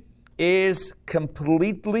creation is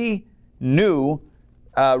completely new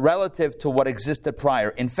relative to what existed prior.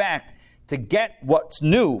 In fact, to get what's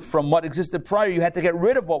new from what existed prior, you had to get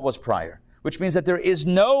rid of what was prior, which means that there is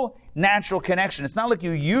no natural connection. It's not like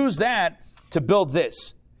you use that to build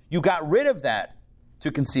this. You got rid of that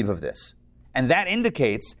to conceive of this. And that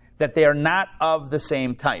indicates that they are not of the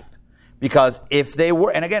same type. Because if they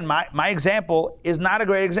were, and again, my example is not a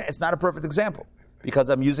great example. It's not a perfect example because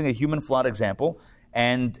I'm using a human flawed example,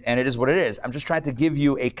 and it is what it is. I'm just trying to give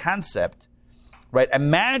you a concept, right?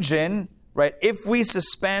 Imagine, right, if we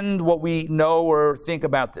suspend what we know or think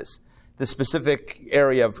about this specific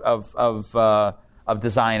area of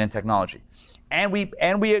design and technology, and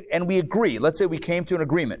we agree. Let's say we came to an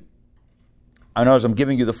agreement. I know as I'm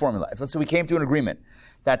giving you the formula. Let's say we came to an agreement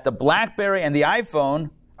that the BlackBerry and the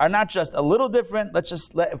iPhone are not just a little different.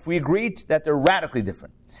 If we agree that they're radically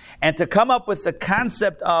different, and to come up with the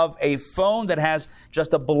concept of a phone that has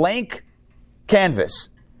just a blank canvas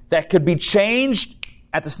that could be changed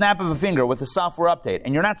at the snap of a finger with a software update,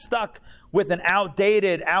 and you're not stuck with an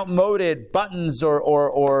outmoded buttons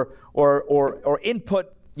or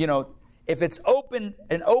input. If it's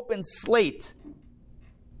an open slate,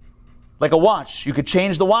 like a watch, you could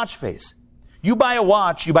change the watch face. You buy a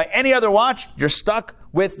watch, you buy any other watch, you're stuck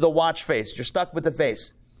with the watch face. You're stuck with the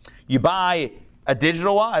face. You buy a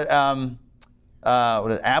digital watch,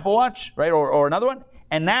 Apple Watch, right, or another one,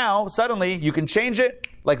 and now suddenly you can change it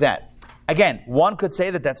like that. Again, one could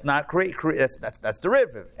say that that's not that's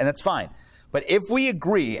derivative, and that's fine. But if we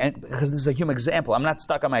agree, and because this is a human example, I'm not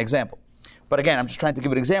stuck on my example. But again, I'm just trying to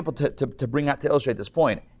give an example to illustrate this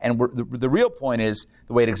point. And the real point is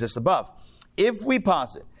the way it exists above. If we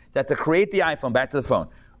posit that to create the iPhone, back to the phone,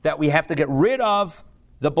 that we have to get rid of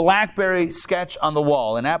the BlackBerry sketch on the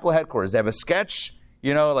wall in Apple headquarters. They have a sketch,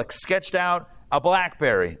 like sketched out a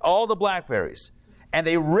BlackBerry, all the BlackBerries. And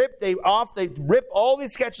they rip all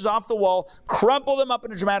these sketches off the wall, crumple them up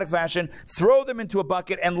in a dramatic fashion, throw them into a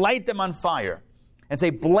bucket, and light them on fire. And say,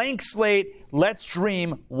 blank slate, let's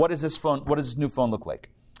dream, what does this new phone look like?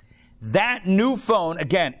 That new phone,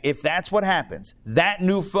 again, if that's what happens, that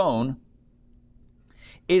new phone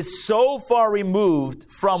is so far removed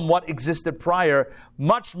from what existed prior,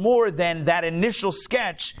 much more than that initial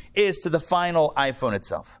sketch is to the final iPhone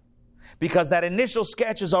itself. Because that initial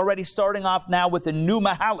sketch is already starting off now with a new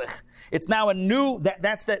mahalich. It's now a new,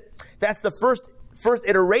 that's the first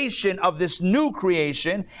iteration of this new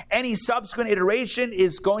creation. Any subsequent iteration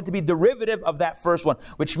is going to be derivative of that first one,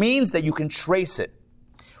 which means that you can trace it.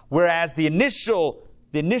 Whereas the initial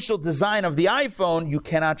design of the iPhone, you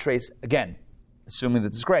cannot trace, again, assuming that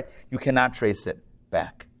this is correct, you cannot trace it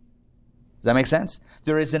back. Does that make sense?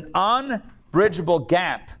 There is an unbridgeable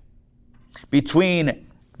gap between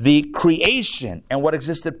the creation and what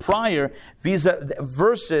existed prior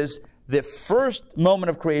versus the first moment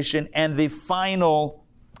of creation and the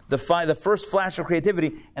first flash of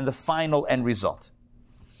creativity and the final end result.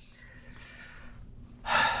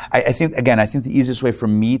 I think the easiest way for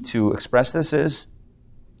me to express this is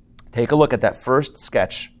take a look at that first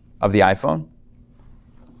sketch of the iPhone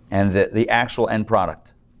and the actual end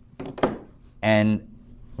product. And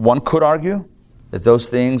one could argue that those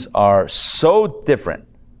things are so different.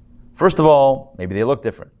 First of all, maybe they look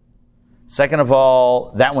different. Second of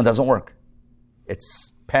all, that one doesn't work.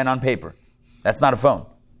 It's pen on paper. That's not a phone.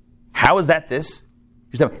 How is that this?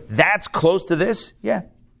 You tell me, that's close to this? Yeah.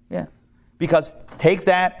 Because take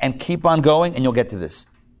that and keep on going and you'll get to this.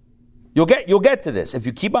 You'll get to this. If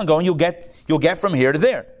you keep on going, you'll get from here to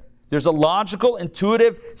there. There's a logical,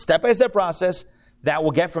 intuitive, step-by-step process that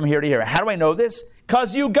will get from here to here. How do I know this?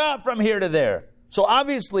 Because you got from here to there. So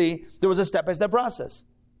obviously, there was a step-by-step process.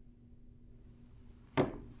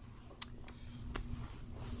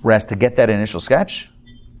 Whereas to get that initial sketch,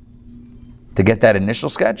 you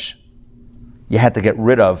had to get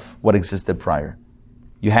rid of what existed prior.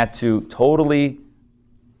 You had to totally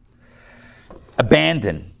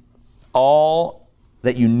abandon all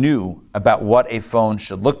that you knew about what a phone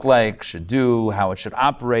should look like, should do, how it should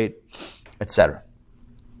operate, etc.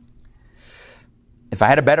 If I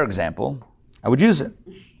had a better example, I would use it.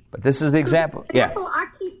 But this is the example. The example I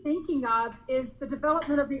keep thinking of is the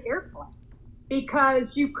development of the airplane.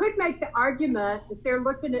 Because you could make the argument that they're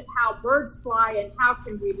looking at how birds fly and how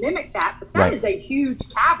can we mimic that, but that is a huge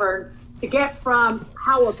cavern to get from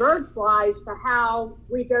how a bird flies to how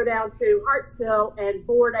we go down to Hartsville and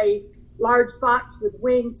board a large box with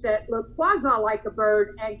wings that look quasi like a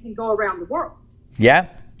bird and can go around the world. Yeah,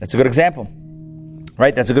 that's a good example.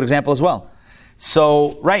 Right, that's a good example as well.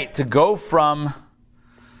 So, to go from,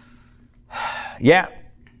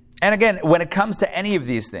 and again, when it comes to any of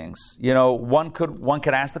these things, one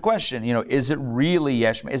could ask the question, is it really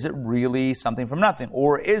yeshma? Is it really something from nothing?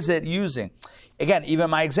 Or is it using? Again, even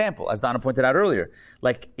my example, as Donna pointed out earlier,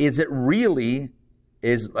 is it really,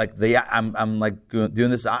 I'm doing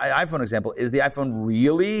this iPhone example, is the iPhone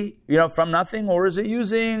really, from nothing? Or is it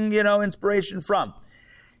using, inspiration from?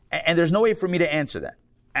 And there's no way for me to answer that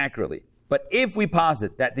accurately. But if we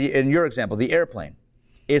posit that, in your example, the airplane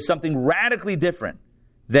is something radically different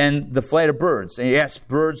than the flight of birds, and yes,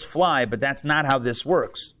 birds fly, but that's not how this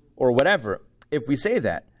works, or whatever, if we say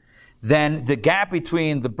that, then the gap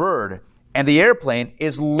between the bird and the airplane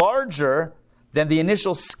is larger than the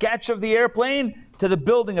initial sketch of the airplane to the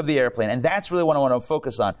building of the airplane. And that's really what I want to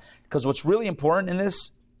focus on. Because what's really important in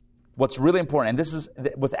this, and this is,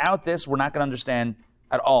 without this, we're not going to understand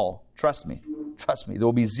at all. Trust me. There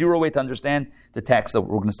will be zero way to understand the text that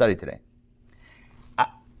we're going to study today.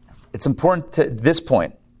 It's important to this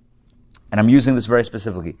point, and I'm using this very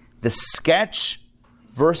specifically, the sketch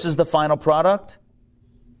versus the final product.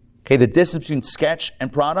 Okay, the distance between sketch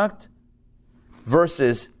and product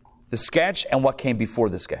versus the sketch and what came before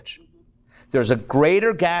the sketch. There's a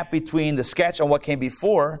greater gap between the sketch and what came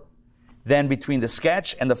before than between the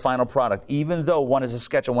sketch and the final product. Even though one is a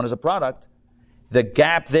sketch and one is a product, the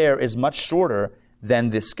gap there is much shorter than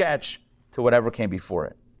the sketch to whatever came before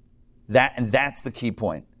it. That's the key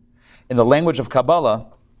point. In the language of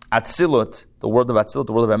Kabbalah, Atzilut, the world of Atzilut,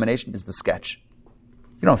 the world of emanation, is the sketch.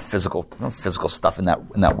 You don't have physical stuff in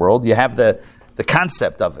that world. You have the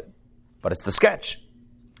concept of it, but it's the sketch.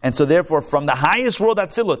 And so therefore, from the highest world,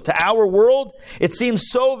 Atzilut, to our world, it seems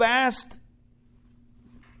so vast.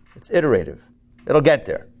 It's iterative. It'll get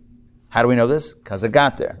there. How do we know this? Because it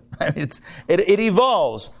got there. It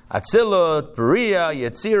evolves. Atzilut, Beriah,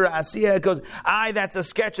 Yetzirah, Asiyah. It goes, that's a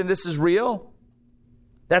sketch and this is real.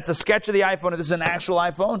 That's a sketch of the iPhone and this is an actual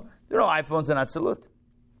iPhone. There are no iPhones in Atzilut.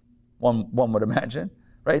 One would imagine.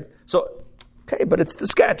 Right? So, okay, but it's the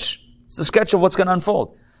sketch. It's the sketch of what's going to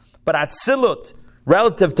unfold. But Atzilut,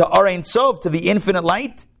 relative to Ar Ein Sof, to the infinite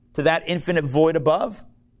light, to that infinite void above,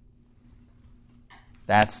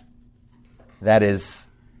 that is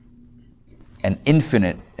an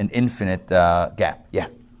infinite gap. Yeah.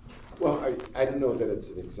 Well, I don't know that it's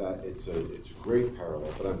a great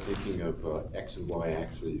parallel, but I'm thinking of X and Y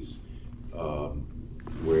axes,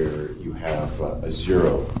 where you have a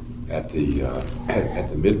zero at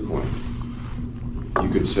the midpoint. You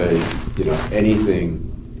could say, anything,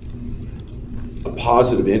 a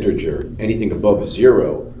positive integer, anything above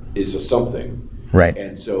zero is a something. Right.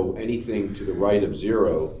 And so anything to the right of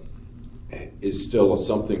zero is still a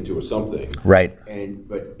something to a something. Right.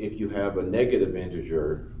 But if you have a negative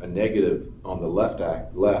integer, a negative on the left,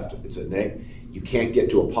 it's you can't get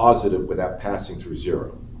to a positive without passing through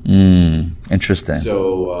zero. Interesting.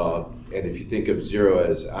 So, and if you think of zero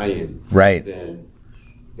as ayin, right, then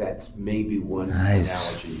that's maybe one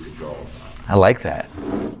nice analogy you could draw. I like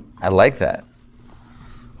that.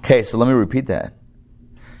 Okay, so let me repeat that.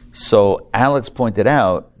 So Alex pointed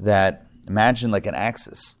out that imagine like an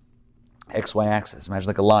axis, XY axis, imagine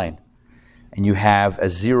like a line, and you have a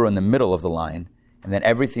zero in the middle of the line, and then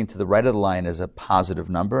everything to the right of the line is a positive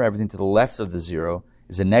number, everything to the left of the zero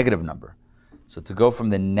is a negative number. So to go from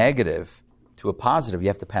the negative to a positive, you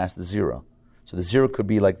have to pass the zero. So the zero could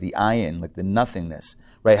be like the ayin, like the nothingness,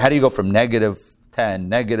 right? How do you go from negative 10,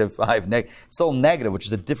 negative 5, it's still negative, which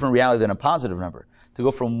is a different reality than a positive number. To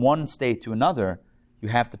go from one state to another, you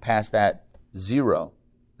have to pass that zero,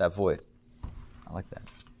 that void. I like that.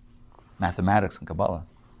 Mathematics and Kabbalah.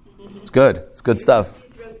 It's good. It's good stuff.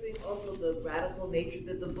 Addressing also the radical nature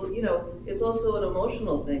that it's also an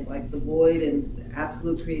emotional thing, like the void and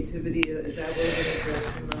absolute creativity. Is that what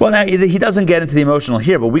it is? Well, now, he doesn't get into the emotional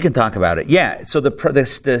here, but we can talk about it. Yeah. So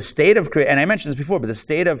the state of and I mentioned this before, but the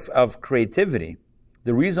state of creativity,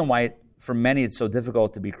 the reason why for many it's so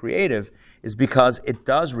difficult to be creative is because it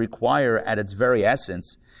does require, at its very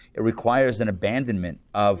essence, it requires an abandonment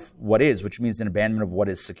of what is, which means an abandonment of what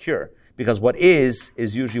is secure. Because what is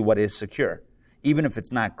usually what is secure. Even if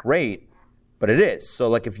it's not great, but it is. So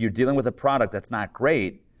like if you're dealing with a product that's not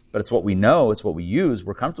great, but it's what we know, it's what we use,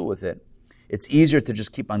 we're comfortable with it, it's easier to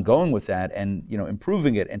just keep on going with that and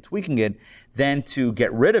improving it and tweaking it than to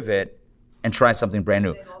get rid of it and try something brand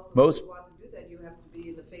new. And also, if you want to do that, you have to be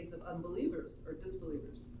in the face of unbelievers or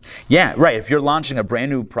disbelievers. Yeah, right. If you're launching a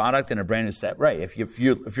brand new product and a brand new set, right. If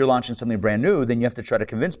you're launching something brand new, then you have to try to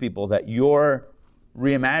convince people that your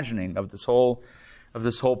reimagining of this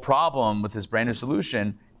whole problem with this brand new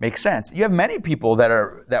solution makes sense. You have many people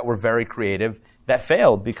that were very creative that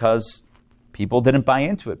failed because people didn't buy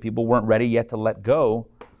into it. People weren't ready yet to let go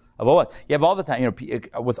of what was. You have all the time,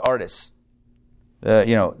 with artists.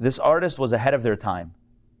 This artist was ahead of their time,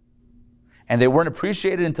 and they weren't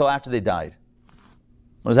appreciated until after they died.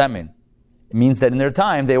 What does that mean? It means that in their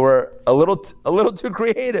time they were a little too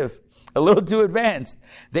creative, a little too advanced.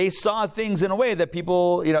 They saw things in a way that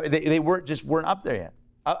people, they weren't up there yet,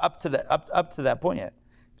 up to that point yet.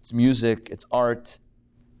 It's music, it's art,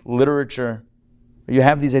 literature. You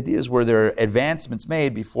have these ideas where there are advancements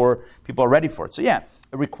made before people are ready for it. So yeah,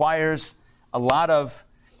 it requires a lot of,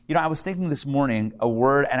 I was thinking this morning a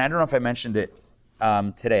word, and I don't know if I mentioned it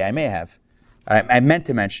today. I may have. I meant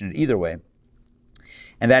to mention it either way.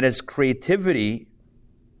 And that is creativity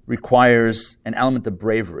requires an element of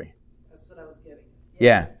bravery. That's what I was getting.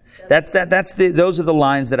 Yeah. Those are the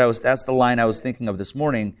lines that's the line I was thinking of this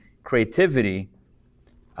morning. Creativity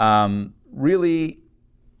really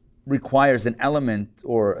requires an element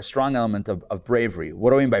or a strong element of bravery.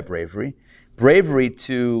 What do I mean by bravery? Bravery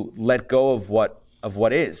to let go of what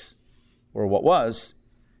is or what was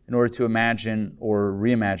in order to imagine or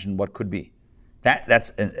reimagine what could be.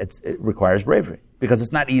 It requires bravery because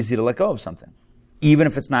it's not easy to let go of something, even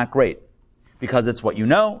if it's not great, because it's what you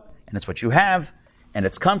know and it's what you have and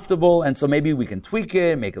it's comfortable, and so maybe we can tweak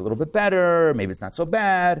it, make it a little bit better, maybe it's not so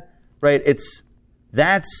bad, right?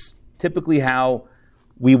 That's typically how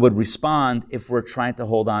we would respond if we're trying to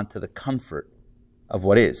hold on to the comfort of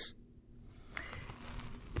what is.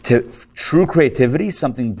 True creativity,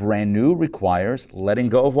 something brand new, requires letting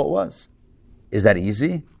go of what was. Is that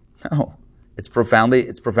easy? No. It's profoundly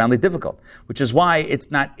difficult, which is why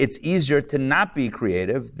it's easier to not be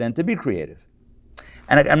creative than to be creative.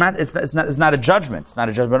 And it's not a judgment. It's not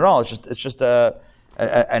a judgment at all. It's just an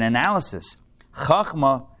analysis.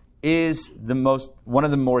 Chachma is one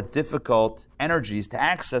of the more difficult energies to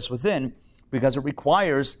access within because it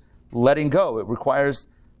requires letting go. It requires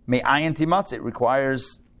me'ayin timatz. It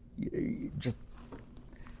requires just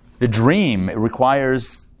the dream. It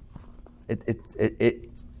requires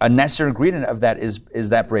a necessary ingredient of that is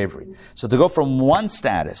that bravery. So to go from one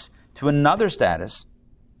status to another status,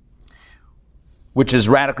 which is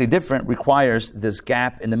radically different, requires this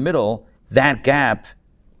gap in the middle. That gap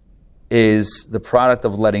is the product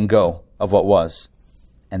of letting go of what was,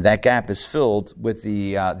 and that gap is filled with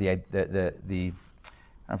the I don't know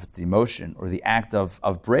if it's the emotion or the act of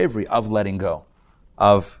bravery of letting go,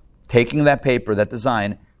 of taking that paper, that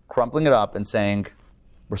design, crumpling it up, and saying,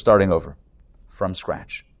 "We're starting over from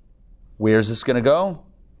scratch." Where's this going to go?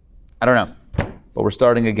 I don't know, but we're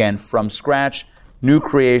starting again from scratch. New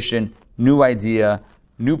creation, new idea,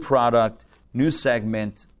 new product, new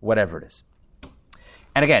segment, whatever it is.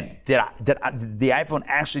 And again, did the iPhone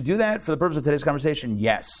actually do that for the purpose of today's conversation?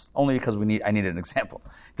 Yes, only because I needed an example.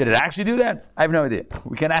 Did it actually do that? I have no idea.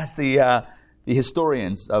 We can ask the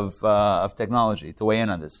historians of technology to weigh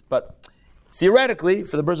in on this. But theoretically,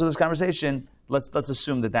 for the purpose of this conversation, let's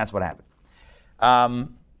assume that that's what happened.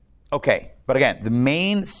 Okay, but again, the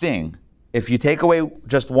main thing, if you take away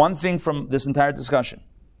just one thing from this entire discussion,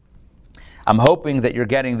 I'm hoping that you're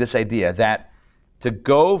getting this idea that to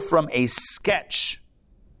go from a sketch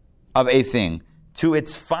of a thing to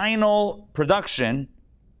its final production,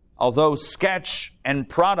 although sketch and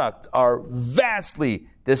product are vastly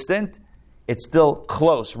distant, it's still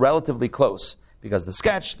close, relatively close, because the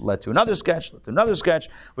sketch led to another sketch,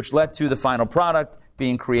 which led to the final product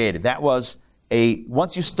being created. That was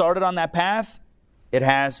once you started on that path, it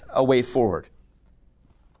has a way forward.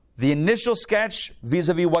 The initial sketch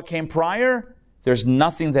vis-a-vis what came prior, there's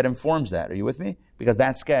nothing that informs that. Are you with me? Because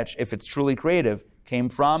that sketch, if it's truly creative, came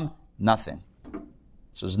from nothing.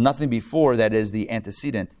 So there's nothing before that is the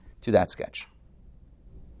antecedent to that sketch.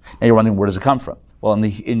 Now you're wondering, where does it come from? Well, in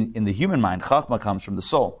the human mind, Chachma comes from the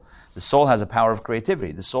soul. The soul has a power of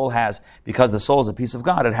creativity. The soul has, because the soul is a piece of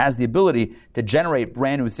God, it has the ability to generate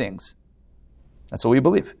brand new things. That's what we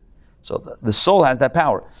believe. So the soul has that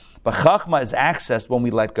power. But Chachma is accessed when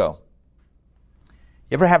we let go.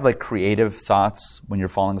 You ever have creative thoughts when you're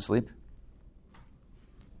falling asleep?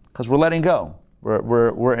 Because we're letting go.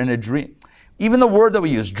 We're in a dream. Even the word that we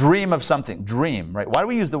use, dream of something, dream, right? Why do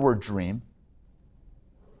we use the word dream?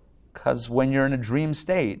 Because when you're in a dream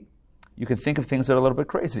state, you can think of things that are a little bit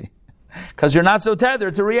crazy. Because you're not so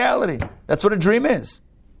tethered to reality. That's what a dream is,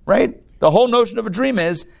 right? The whole notion of a dream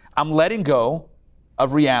is, I'm letting go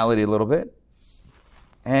of reality a little bit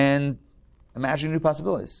and imagining new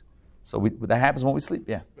possibilities. So that happens when we sleep,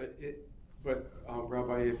 yeah. But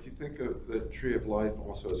Rabbi, if you think of the tree of life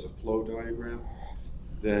also as a flow diagram,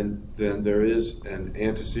 then there is an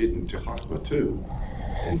antecedent to Chachma too,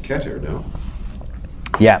 and Keter, no?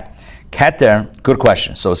 Yeah, Keter, good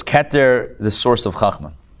question. So is Keter the source of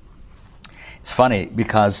Chachma? It's funny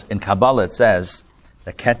because in Kabbalah it says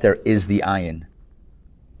that Keter is the ayin.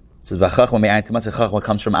 It says, Chachma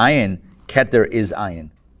comes from ayin, Keter is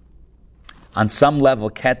ayin. On some level,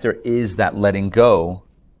 Keter is that letting go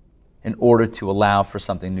in order to allow for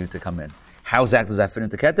something new to come in. How exactly does that fit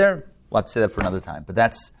into Keter? We'll have to say that for another time. But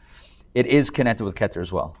it is connected with Keter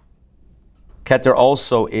as well. Keter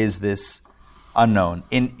also is this unknown.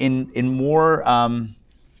 In more,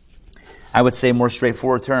 I would say more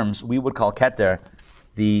straightforward terms, we would call Keter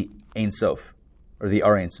the Ein Sof, or the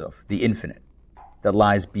Ar Ein Sof, the infinite, that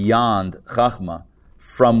lies beyond Chachma,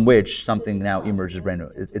 from which something now emerges brand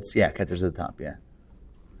new. It's Keter's at the top, yeah.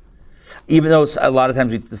 Even though a lot of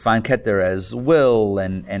times we define Keter as will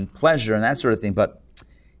and pleasure and that sort of thing, but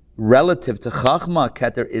relative to Chachma,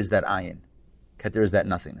 Keter is that ayin. Keter is that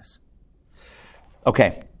nothingness.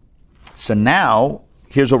 Okay, so now,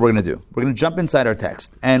 here's what we're going to do. We're going to jump inside our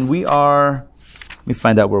text, and we are, let me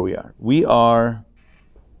find out where we are. We are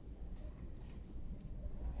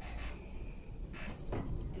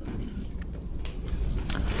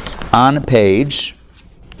on page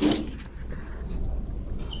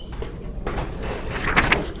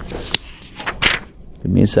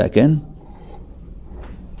 'Give me a second.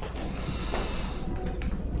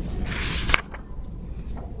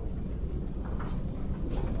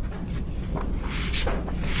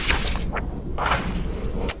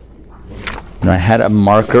 I had a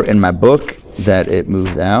marker in my book that it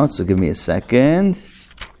moved out, so give me a second.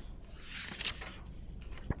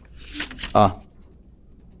 I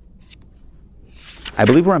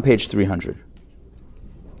believe we're on page 300.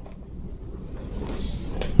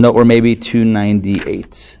 No, or maybe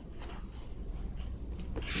 298.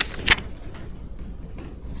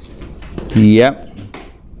 Yep.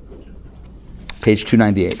 Page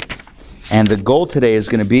 298. And the goal today is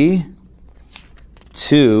going to be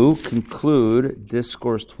to conclude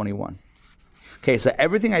Discourse 21. Okay, so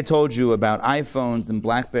everything I told you about iPhones and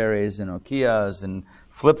Blackberries and Nokias and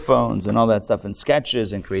flip phones and all that stuff, and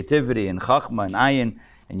sketches and creativity and Chachma and Ayin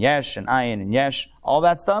and Yesh and Ayin and Yesh, all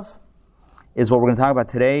that stuff is what we're going to talk about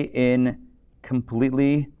today in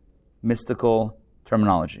completely mystical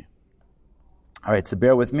terminology. All right, so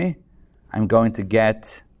bear with me. I'm going to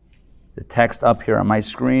get the text up here on my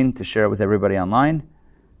screen to share it with everybody online.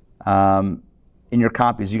 In your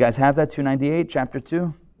copies, you guys have that 298, chapter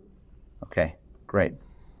 2? Okay, great.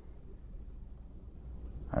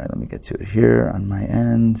 All right, let me get to it here on my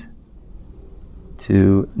end.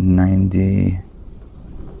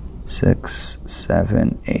 296,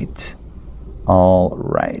 7, 8. All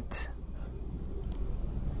right.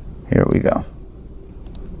 Here we go.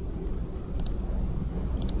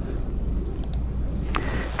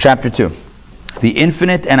 Chapter 2. The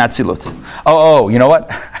infinite and Atzilut. Oh, you know what?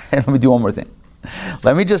 Let me do one more thing.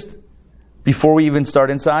 Let me just, before we even start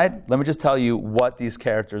inside, let me just tell you what these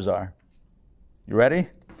characters are. You ready?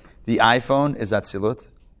 The iPhone is Atzilut.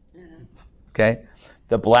 Okay?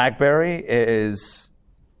 The BlackBerry is,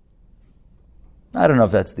 I don't know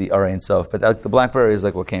if that's the Ar Ein Sof, but the BlackBerry is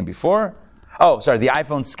like what came before. Oh, sorry, the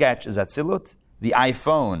iPhone sketch is Atzilut. The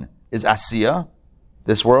iPhone is Asiya,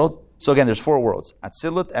 this world. So again, there's 4 worlds.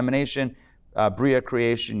 Atzilut, emanation, Bria,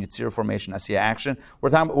 creation, Yitzir, formation, Asiya, action.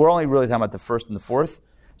 We're only really talking about the first and the fourth.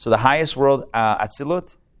 So the highest world,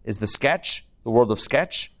 Atzilut, is the sketch, the world of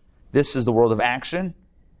sketch. This is the world of action.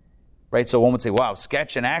 Right? So one would say, wow,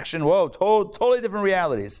 sketch and action, whoa, totally different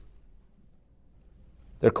realities.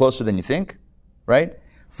 They're closer than you think, right?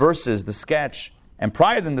 Versus the sketch, and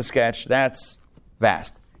prior than the sketch, that's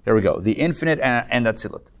vast. Here we go. The infinite and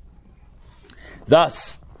Atzilut.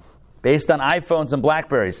 Thus, based on iPhones and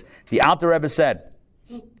Blackberries, the Alter Rebbe said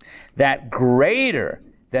that greater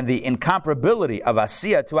than the incomparability of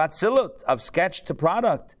Asiya to Atzilut, of sketch to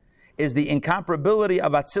product, is the incomparability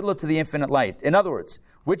of Atzilut to the infinite light. In other words,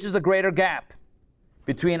 which is the greater gap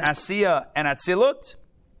between Asiya and Atzilut,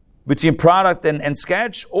 between product and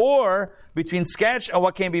sketch, or between sketch and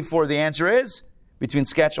what came before? The answer is between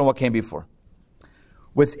sketch and what came before.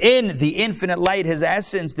 Within the infinite light, his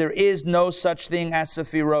essence, there is no such thing as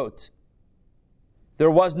Sefirot.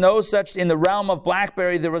 There was no such, in the realm of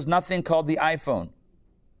BlackBerry, there was nothing called the iPhone.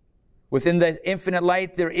 Within the infinite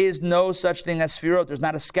light, there is no such thing as Sefirot. There's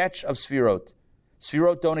not a sketch of Sefirot.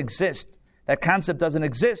 Sefirot don't exist. That concept doesn't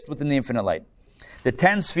exist within the infinite light. The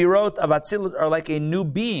 10 Sefirot of Atzilut are like a new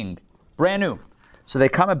being, brand new. So they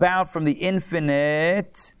come about from the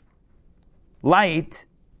infinite light,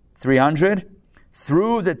 300,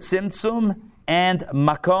 through the Tzimtzum and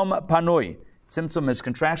Makom Panoi. Tzimtzum is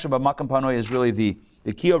contraction, but Makom Panoi is really the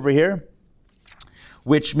key over here,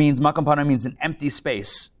 which means, Makom Panoi means an empty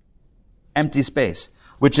space. Empty space,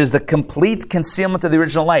 which is the complete concealment of the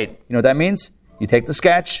original light. You know what that means? You take the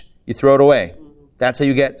sketch, you throw it away. That's how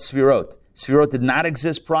you get Sefirot. Sefirot did not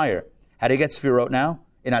exist prior. How do you get Sefirot now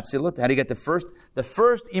in Atzilut? How do you get the first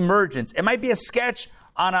emergence? It might be a sketch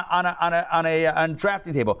on a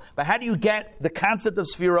drafting table, but how do you get the concept of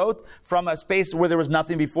Sefirot from a space where there was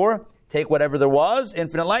nothing before? Take whatever there was,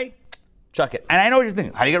 infinite light, chuck it. And I know what you're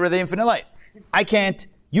thinking. How do you get rid of the infinite light? I can't.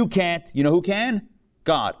 You can't. You know who can?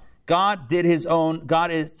 God. God did his own.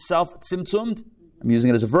 God is self-tzimtzumed. I'm using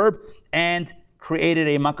it as a verb. And created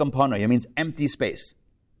a makam pano. It means empty space.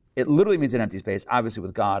 It literally means an empty space. Obviously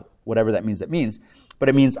with God, whatever that means. But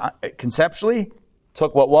it means conceptually,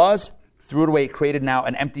 took what was, threw it away, created now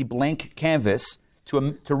an empty blank canvas to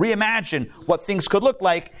reimagine what things could look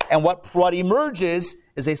like, and what emerges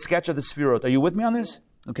is a sketch of the Sefirot. Are you with me on this?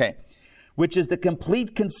 Okay. Which is the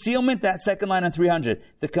complete concealment, that second line on 300,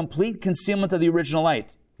 the complete concealment of the original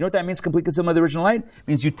light. You know what that means, complete concealment of the original light? It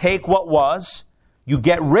means you take what was, you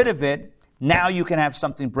get rid of it, now you can have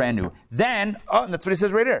something brand new. Then, and that's what he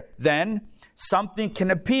says right here, then something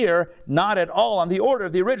can appear not at all on the order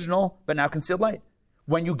of the original, but now concealed light.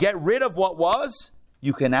 When you get rid of what was,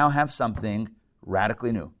 you can now have something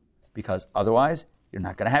radically new. Because otherwise, you're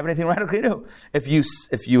not going to have anything radically new. If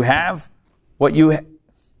you have what you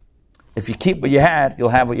if you keep what you had, you'll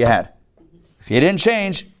have what you had. If you didn't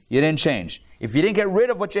change, you didn't change. If you didn't get rid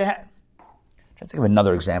of what you had. I'm trying to think of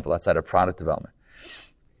another example outside of product development.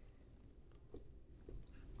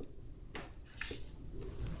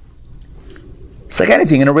 It's like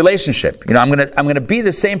anything in a relationship. You know, I'm gonna be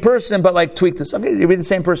the same person, but like tweak this. Okay, you'll be the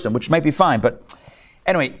same person, which might be fine. But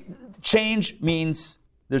anyway, change means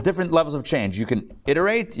there's different levels of change. You can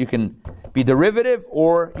iterate, you can be derivative,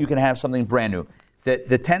 or you can have something brand new.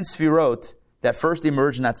 The 10 Sefirot that first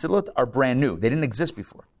emerged in Atzilut are brand new. They didn't exist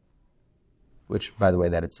before. Which, by the way,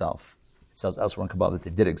 that itself, it says elsewhere in Kabbalah that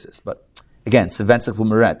they did exist. But again, Sevensach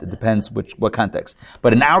V'Meret, it depends what context.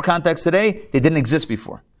 But in our context today, they didn't exist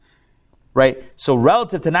before. Right? So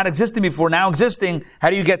relative to not existing before, now existing,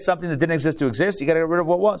 how do you get something that didn't exist to exist? You got to get rid of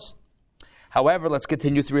what was. However, let's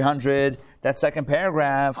continue 300, that second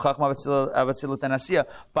paragraph, Chachma Avatzilut and Asiya.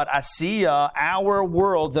 But Asiya, our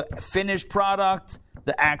world, the finished product,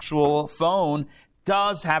 the actual phone,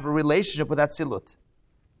 does have a relationship with Atzilut,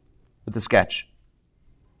 with the sketch.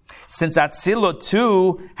 Since Atzilut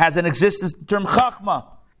too has an existence term Chachma,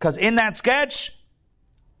 because in that sketch,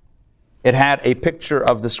 it had a picture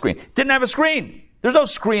of the screen. Didn't have a screen. There's no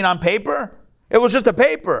screen on paper. It was just a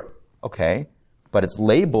paper. Okay, but it's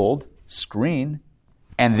labeled screen,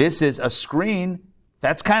 and this is a screen.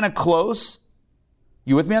 That's kind of close.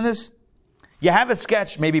 You with me on this? You have a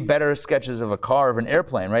sketch, maybe better sketches of a car, of an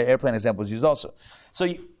airplane, right? Airplane example is used also. So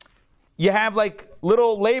you have like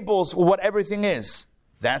little labels for what everything is.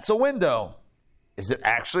 That's a window. Is it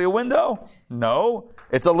actually a window? No.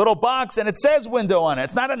 It's a little box and it says window on it.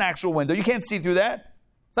 It's not an actual window. You can't see through that.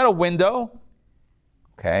 It's not a window.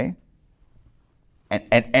 Okay.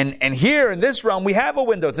 And here in this realm, we have a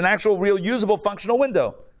window. It's an actual, real, usable, functional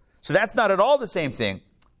window. So that's not at all the same thing,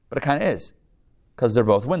 but it kind of is, because they're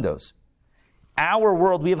both windows. Our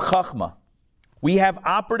world, we have Chachma. We have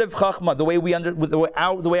operative Chachma, the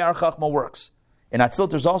way our Chachma works. In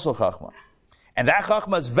Atzilut, there's also Chachma. And that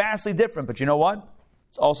Chachma is vastly different, but you know what?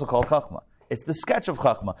 It's also called Chachma. It's the sketch of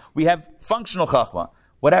Chachma. We have functional Chachma.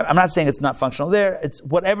 Whatever, I'm not saying it's not functional there. It's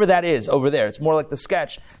whatever that is over there. It's more like the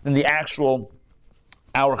sketch than the actual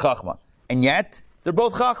our Chachma. And yet, they're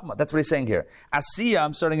both Chachma. That's what he's saying here. Asiya,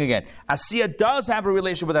 I'm starting again. Asiya does have a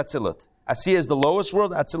relation with Atzilut. Asiya is the lowest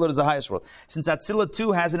world, Atzilut is the highest world. Since Atzilut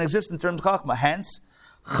too has an existence in terms of Chachma, hence,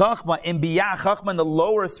 Chachma in Biyah, Chachma in the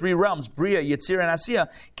lower three realms, Bria, Yetzir, and Asiya,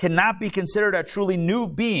 cannot be considered a truly new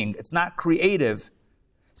being. It's not creative,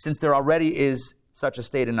 since there already is such a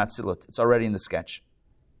state in Atzilut. It's already in the sketch.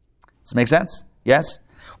 Does this make sense? Yes?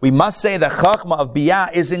 We must say that Chachma of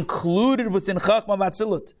Biyah is included within Chachma of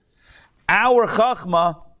Atzilut. Our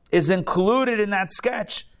Chachma is included in that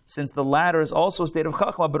sketch, since the latter is also a state of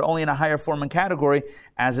Chachma, but only in a higher form and category,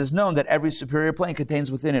 as is known that every superior plane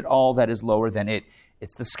contains within it all that is lower than it.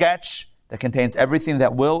 It's the sketch that contains everything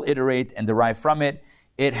that will iterate and derive from it.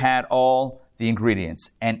 It had all the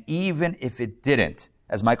ingredients. And even if it didn't,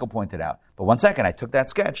 as Michael pointed out, but one second, I took that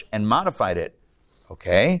sketch and modified it.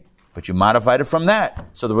 Okay, but you modified it from that.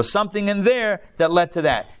 So there was something in there that led to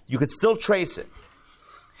that. You could still trace it.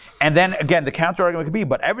 And then again, the counter argument could be,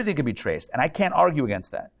 but everything could be traced. And I can't argue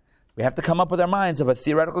against that. We have to come up with our minds of a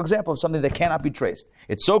theoretical example of something that cannot be traced.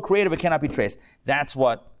 It's so creative it cannot be traced. That's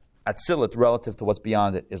what Atzilut relative to what's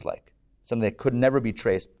beyond it is like. Something that could never be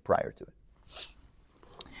traced prior to it.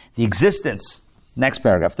 The existence, next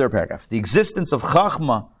paragraph, third paragraph, the existence of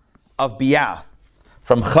Chachma of Biyah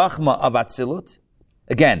from Chachma of Atzilut.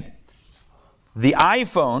 Again, the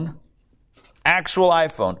iPhone, actual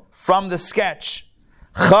iPhone, from the sketch,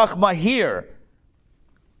 Chachma here,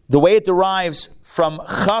 the way it derives from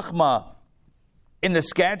Chachma in the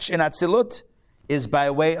sketch in Atzilut is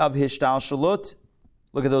by way of Hishtalshalut.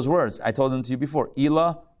 Look at those words. I told them to you before.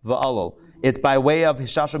 Ila va'alol. It's by way of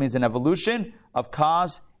hishashal, means an evolution of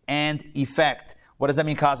cause and effect. What does that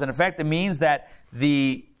mean, cause and effect? It means that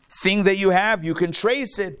the thing that you have, you can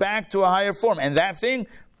trace it back to a higher form. And that thing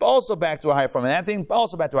also back to a higher form. And that thing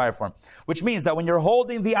also back to a higher form. Which means that when you're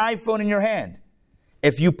holding the iPhone in your hand,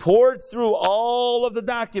 if you poured through all of the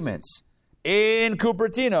documents in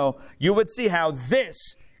Cupertino, you would see how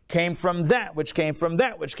this came from that, which came from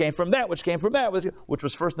that, which came from that, which came from that, which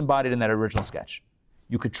was first embodied in that original sketch.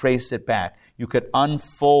 You could trace it back. You could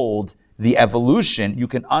unfold the evolution. You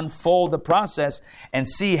can unfold the process and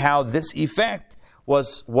see how this effect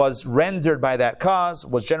was rendered by that cause,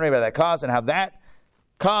 was generated by that cause, and how that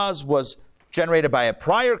cause was generated by a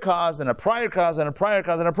prior cause, and a prior cause, and a prior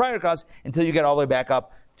cause, and a prior cause, until you get all the way back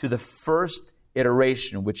up to the first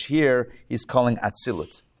iteration, which here he's calling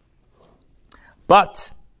Atzilut.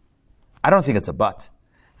 But, I don't think it's a but.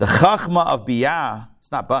 The Chachma of Biyah,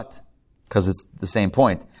 it's not but, because it's the same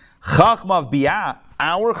point. Chachma of Biyah,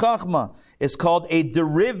 our Chachma, is called a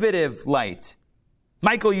derivative light.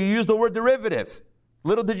 Michael, you used the word derivative.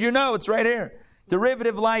 Little did you know, it's right here.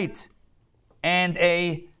 Derivative light and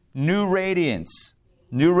a new radiance.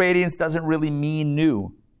 New radiance doesn't really mean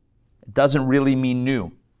new. It doesn't really mean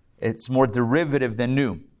new. It's more derivative than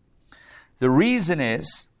new. The reason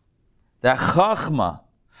is that Chachma,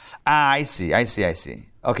 I see.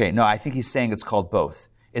 Okay, no, I think he's saying it's called both.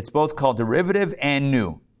 It's both called derivative and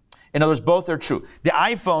new. In other words, both are true. The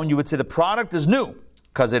iPhone, you would say the product is new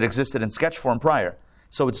because it existed in sketch form prior.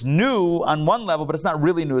 So it's new on one level, but it's not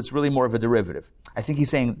really new. It's really more of a derivative. I think he's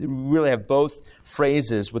saying we really have both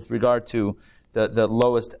phrases with regard to the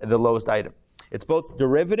lowest item. It's both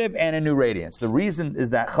derivative and a new radiance. The reason is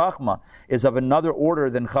that Chachma is of another order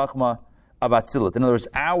than Chachma of Atzilut. In other words,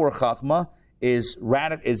 our Chachma is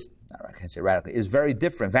very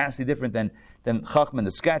different, vastly different than Chachma in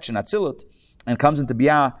the sketch and Atzilut, and comes into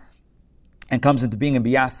Biyah, and comes into being in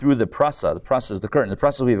Biyah through the prasa. The prasa is the curtain. The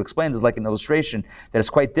prasa we've explained is like an illustration that is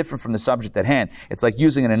quite different from the subject at hand. It's like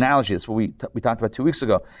using an analogy. That's what we talked about 2 weeks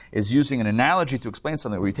ago, is using an analogy to explain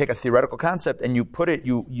something, where you take a theoretical concept and you put it,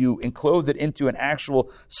 you enclose it into an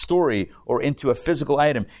actual story or into a physical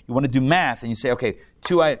item. You want to do math and you say, okay,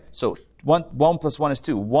 so 1 plus 1 is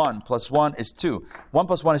 2. 1 plus 1 is 2. 1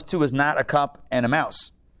 plus 1 is 2 is not a cup and a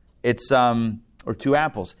mouse. It's or 2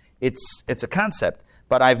 apples. It's a concept,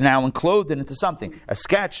 but I've now enclosed it into something. A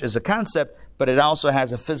sketch is a concept, but it also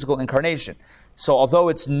has a physical incarnation. So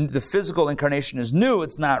although the physical incarnation is new,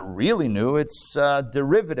 it's not really new. It's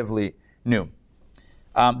derivatively new.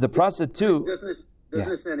 The process too. Doesn't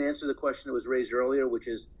this then answer the question that was raised earlier, which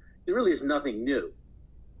is there really is nothing new.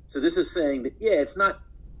 So this is saying that it's not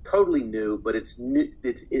totally new, but it's new.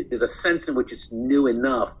 There's a sense in which it's new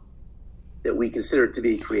enough that we consider it to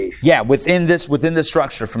be creation. Yeah, within this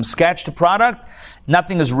structure, from sketch to product,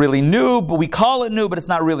 nothing is really new, but we call it new, but it's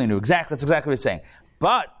not really new. That's exactly what he's saying.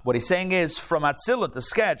 But what he's saying is, from Atzilut, the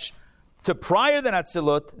sketch, to prior than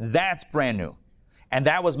Atzilut, that's brand new. And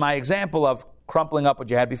that was my example of crumpling up what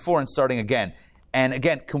you had before and starting again. And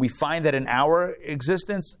again, can we find that in our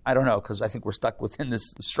existence? I don't know, because I think we're stuck within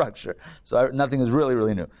this structure. So nothing is really,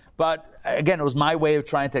 really new. But again, it was my way of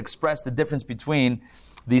trying to express the difference between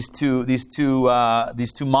these two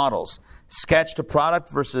models: sketch to product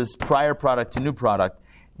versus prior product to new product,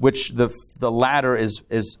 which the latter is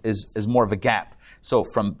more of a gap. So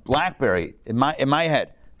from BlackBerry, in my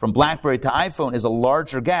head, from BlackBerry to iPhone is a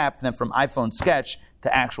larger gap than from iPhone sketch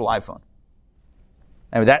to actual iPhone.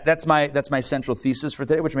 Anyway, that's my central thesis for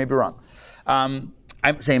today, which may be wrong. I'm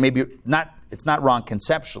saying maybe not. It's not wrong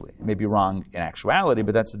conceptually. It may be wrong in actuality,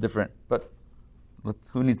 but that's a different. But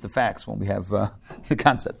who needs the facts when we have the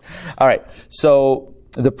concept? All right. So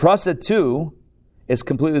the prasa too is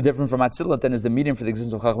completely different from Atzilut and is the medium for the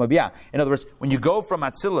existence of Chachma Biyah. In other words, when you go from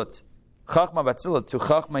Atzilut, Chachma Atzilut to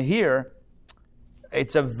Chachma here,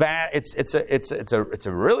 it's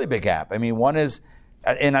a really big gap. I mean, one is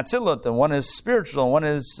in Atzilut, and one is spiritual, and one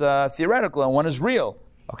is theoretical, and one is real.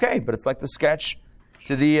 Okay, but it's like the sketch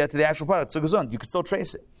to the actual product. So goes on. You can still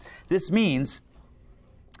trace it. This means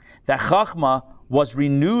that Chachma was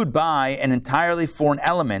renewed by an entirely foreign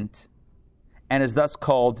element and is thus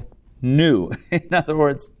called new. In other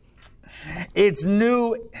words, it's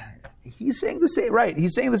new. He's saying the same, right?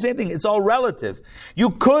 He's saying the same thing. It's all relative. You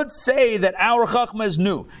could say that our Chachma is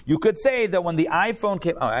new. You could say that when the iPhone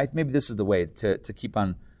came, maybe this is the way to keep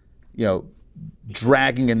on,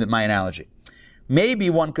 dragging in my analogy. Maybe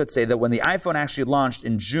one could say that when the iPhone actually launched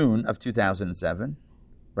in June of 2007,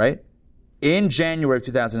 right? In January of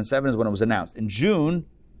 2007 is when it was announced. In June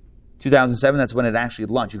 2007, that's when it actually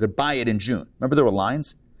launched. You could buy it in June. Remember there were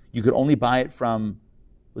lines? You could only buy it from,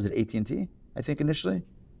 was it AT&T, I think initially?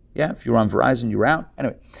 Yeah, if you were on Verizon, you were out.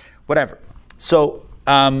 Anyway, whatever. So,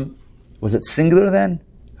 was it singular then?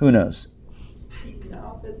 Who knows? Still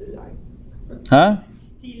now there's a line. Huh?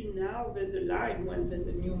 Still now there's a line when there's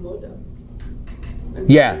a new model.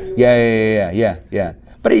 Yeah.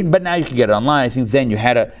 But now you can get it online. I think then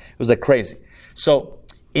it was like crazy. So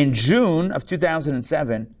in June of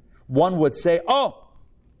 2007, one would say, oh,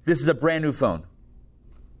 this is a brand new phone.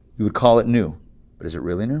 You would call it new. But is it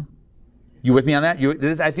really new? You with me on that?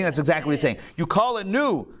 I think that's exactly what he's saying. You call it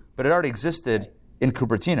new, but it already existed in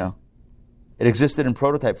Cupertino. It existed in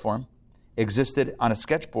prototype form. It existed on a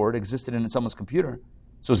sketchboard. It existed in someone's computer.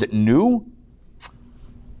 So is it new?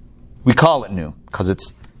 We call it new because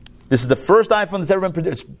this is the first iPhone that's ever been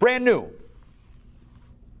produced. It's brand new.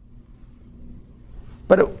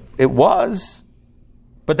 But it was.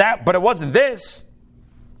 But it wasn't this.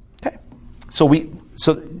 Okay. So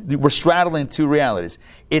we're straddling two realities.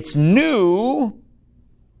 It's new,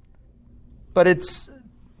 but it's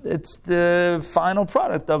the final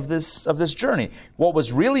product of this journey. What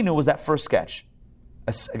was really new was that first sketch.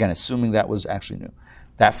 Again, assuming that was actually new.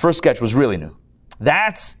 That first sketch was really new.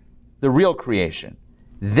 That's the real creation.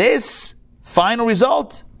 This final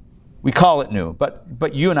result, we call it new.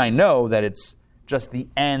 But you and I know that it's just the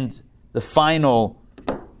end, the final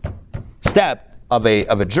step of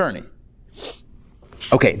a journey.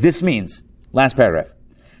 Okay, this means, last paragraph,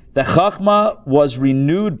 the Chachma was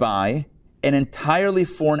renewed by an entirely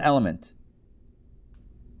foreign element.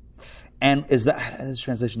 And this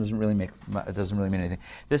translation doesn't really mean anything.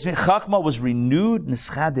 This means Chachma was renewed,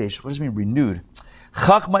 nischadesh. What does it mean renewed?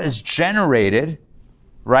 Chachma is generated,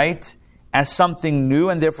 right, as something new,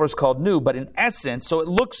 and therefore is called new. But in essence, so it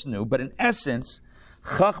looks new, but in essence,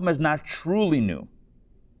 Chachma is not truly new,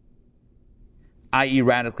 i.e.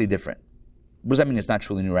 radically different. What does that mean? It's not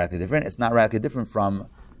truly new, radically different. It's not radically different from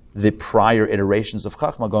the prior iterations of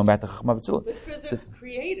Chachma, going back to Chachma V'Tzillah. But for the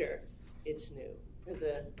creator, it's new. For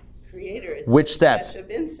the creator, it's which a step? flash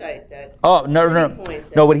of insight.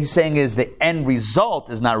 No. What he's saying is the end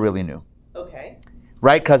result is not really new. Okay.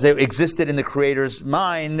 Right? Because it existed in the creator's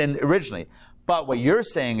mind and originally. But what you're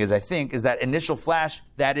saying is, I think, is that initial flash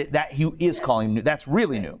that he is calling new. That's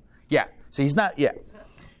really new. Yeah. So he's not. Yeah.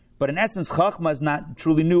 But in essence, Chachma is not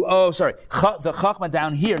truly new. Oh, sorry. The Chachma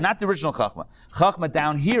down here, not the original Chachma. Chachma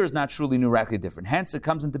down here is not truly new, radically different. Hence, it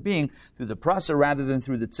comes into being through the prasa rather than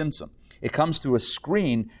through the tzimtzum. It comes through a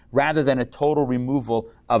screen rather than a total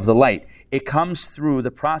removal of the light. It comes through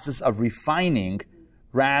the process of refining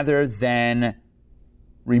rather than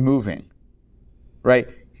removing. Right?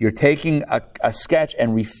 You're taking a sketch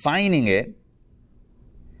and refining it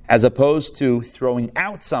as opposed to throwing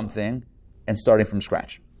out something and starting from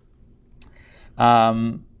scratch.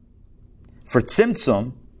 For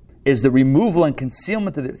tzimtzum is the removal and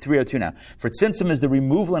concealment of the 302 now. For tzimtzum is the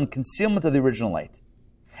removal and concealment of the original light.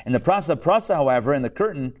 In the process of prasa, however, in the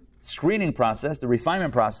curtain screening process, the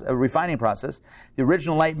refining process, the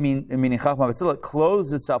original light meaning Chachma V'Tzillah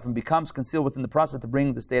clothes itself and becomes concealed within the process to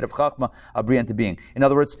bring the state of Chachma Abriya into being. In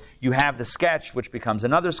other words, you have the sketch, which becomes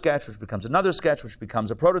another sketch, which becomes another sketch, which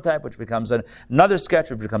becomes a prototype, which becomes another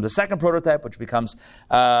sketch, which becomes a second prototype, which becomes,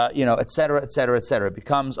 et cetera, et cetera, et cetera. It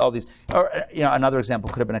becomes all these. Or, another example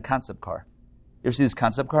could have been a concept car. You ever see these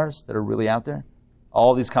concept cars that are really out there?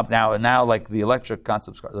 All these companies now, like the electric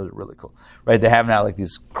concept cars, those are really cool, right? They have now like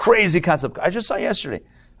these crazy concept cars. I just saw yesterday,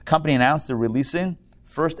 a company announced they're releasing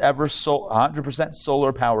first ever 100%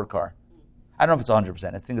 solar powered car. I don't know if it's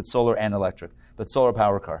 100%. I think it's solar and electric, but solar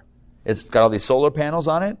powered car. It's got all these solar panels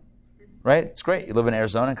on it, right? It's great. You live in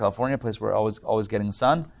Arizona, California, a place where always getting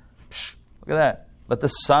sun. Look at that. Let the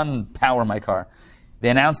sun power my car. They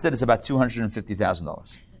announced it. It's about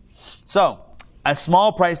 $250,000. So, a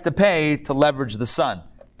small price to pay to leverage the sun.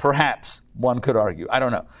 Perhaps, one could argue. I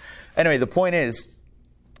don't know. Anyway, the point is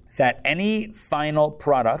that any final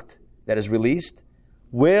product that is released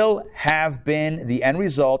will have been the end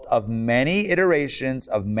result of many iterations,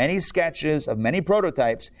 of many sketches, of many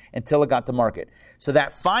prototypes until it got to market. So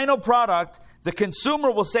that final product, the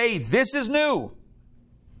consumer will say, this is new.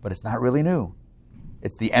 But it's not really new.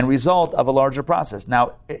 It's the end result of a larger process.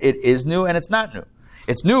 Now, it is new and it's not new.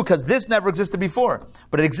 It's new because this never existed before,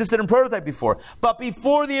 but it existed in prototype before. But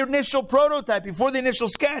before the initial prototype, before the initial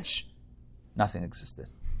sketch, nothing existed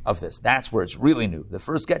of this. That's where it's really new. The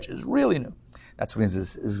first sketch is really new. That's what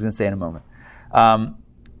he's going to say in a moment.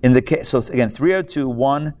 In the case, so again, 302,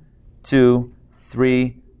 1, 2,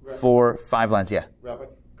 3, 4, 5 lines. Yeah. Rabbi,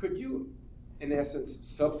 could you, in essence,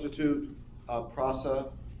 substitute prasa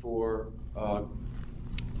for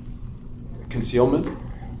concealment?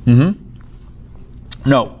 Mm-hmm.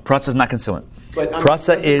 No, prasa is not concealment. But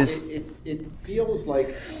prasa is. it feels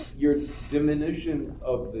like your diminution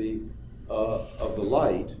of the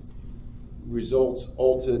light results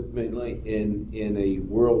ultimately in a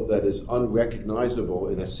world that is unrecognizable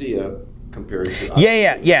in Asiya compared to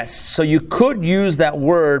Yes. So you could use that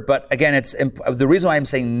word, but again, it's the reason why I'm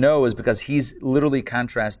saying no is because he's literally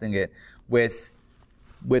contrasting it with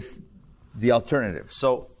the alternative.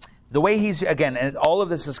 So the way he's, again, and all of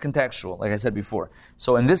this is contextual, like I said before.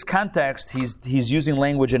 So in this context, he's using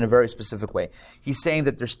language in a very specific way. He's saying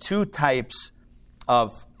that there's two types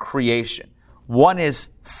of creation. One is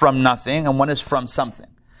from nothing, and one is from something.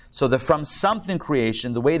 So the from something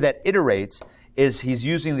creation, the way that iterates, is he's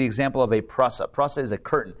using the example of a prasa. Prasa is a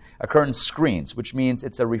curtain. A curtain screens, which means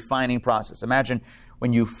it's a refining process. Imagine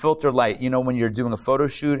when you filter light, when you're doing a photo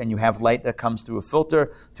shoot and you have light that comes through a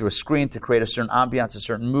filter, through a screen to create a certain ambiance, a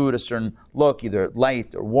certain mood, a certain look, either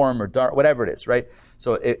light or warm or dark, whatever it is, right?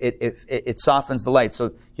 So it softens the light. So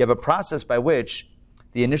you have a process by which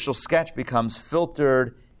the initial sketch becomes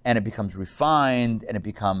filtered and it becomes refined and it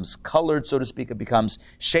becomes colored, so to speak. It becomes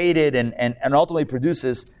shaded and ultimately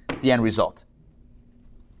produces the end result.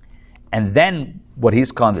 And then what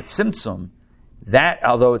he's calling the tzimtzum, that,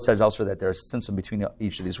 although it says elsewhere that there's tzimtzum between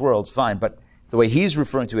each of these worlds, fine, but the way he's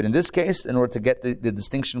referring to it in this case, in order to get the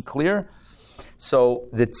distinction clear, so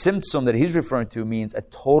the tzimtzum that he's referring to means a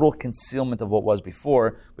total concealment of what was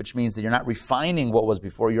before, which means that you're not refining what was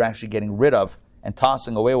before, you're actually getting rid of and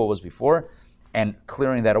tossing away what was before and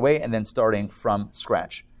clearing that away and then starting from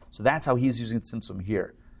scratch. So that's how he's using tzimtzum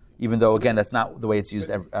here, even though, again, that's not the way it's used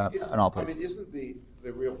in all places. Isn't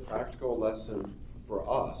the real practical lesson for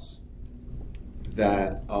us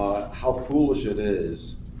that how foolish it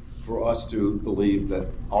is for us to believe that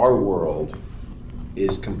our world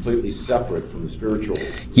is completely separate from the spiritual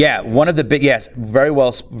world? Yeah, one of the big, yes, very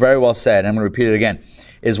well said, I'm going to repeat it again,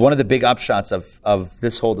 is one of the big upshots of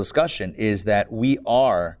this whole discussion is that we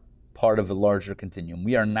are part of a larger continuum.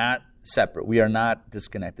 We are not separate. We are not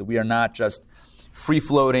disconnected. We are not just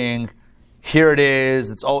free-floating. Here it is.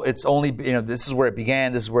 It's only, this is where it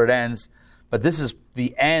began. This is where it ends. But this is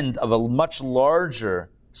the end of a much larger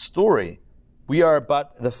story. We are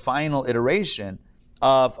but the final iteration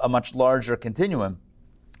of a much larger continuum.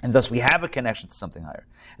 And thus we have a connection to something higher.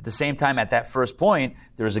 At the same time, at that first point,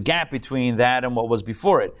 there is a gap between that and what was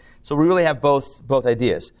before it. So we really have both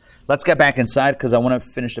ideas. Let's get back inside because I want to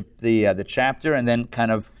finish the chapter and then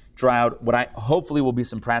kind of draw out what I hopefully will be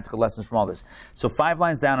some practical lessons from all this. So 5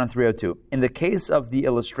 lines down on 302. In the case of the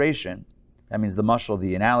illustration, that means the mashal,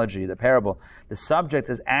 the analogy, the parable, the subject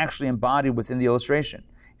is actually embodied within the illustration.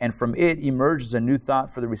 And from it emerges a new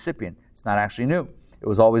thought for the recipient. It's not actually new. It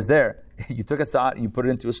was always there. You took a thought and you put it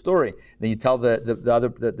into a story. Then you tell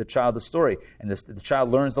the child the story, and the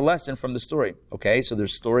child learns the lesson from the story. Okay, so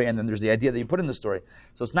there's story, and then there's the idea that you put in the story.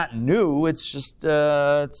 So it's not new. It's just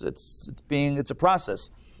it's a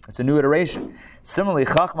process. It's a new iteration. Similarly,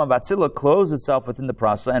 Chachma Batzila clothes itself within the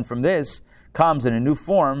process, and from this comes in a new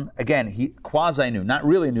form. Again, he quasi-new, not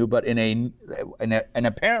really new, but in an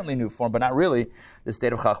apparently new form, but not really, the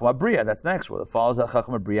state of Chachma Bria. That's the next word. It follows that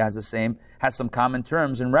Chachma Bria has some common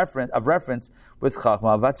terms in reference with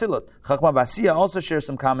Chachma Vatzilut. Chachma Vasiya also shares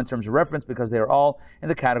some common terms of reference because they are all in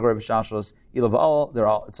the category of Shashlos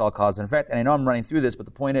Ilav. It's all cause and effect. And I know I'm running through this, but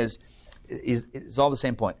the point is it's all the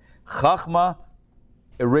same point. Chachma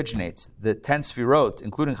originates, the 10 Sfirot,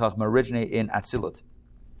 including Chachma, originate in Atzilut.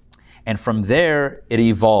 And from there, it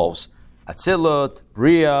evolves. Atzilut,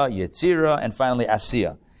 Bria, Yetzira, and finally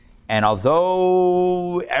Asiya. And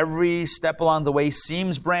although every step along the way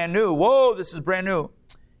seems brand new, whoa, this is brand new,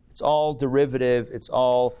 it's all derivative, it's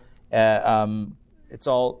all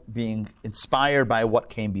being inspired by what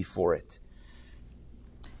came before it.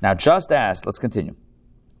 Now, let's continue.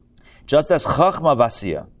 Just as Chachma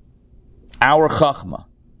Vasiya, our Chachma,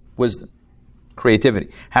 wisdom, creativity,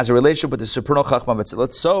 has a relationship with the supernal Chachma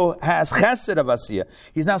Vatzilut, so has Chesed of Asiya.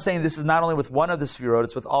 He's now saying this is not only with one of the Sfirot,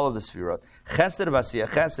 it's with all of the Sfirot. Chesed of Asiya,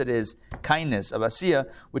 Chesed is kindness of Asiya,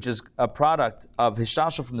 which is a product of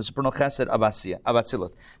Hishtashu from the supernal Chesed of Asiya, of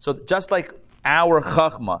Atzilut. So just like our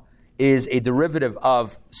Chachma is a derivative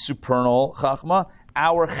of supernal Chachma,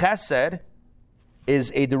 our Chesed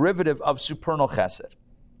is a derivative of supernal Chesed.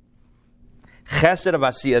 Chesed of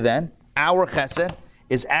Asiya then, our Chesed,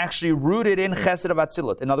 is actually rooted in Chesed of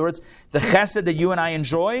Atzilut. In other words, the Chesed that you and I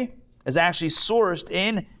enjoy is actually sourced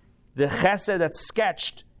in the Chesed that's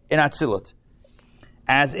sketched in Atzilut.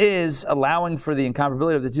 As is, allowing for the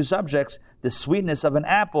incomparability of the two subjects, the sweetness of an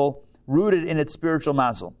apple rooted in its spiritual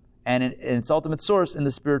mazel, and in its ultimate source in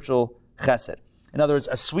the spiritual Chesed. In other words,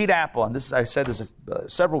 a sweet apple, and I said this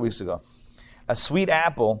several weeks ago, a sweet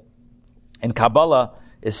apple in Kabbalah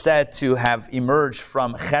is said to have emerged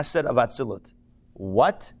from chesed of Atzilut.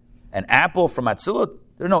 What? An apple from Atzilut?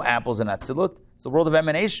 There are no apples in Atzilut. It's the world of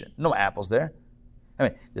emanation. No apples there. I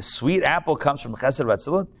mean, the sweet apple comes from chesed of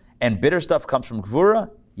Atzilut, and bitter stuff comes from Gvura?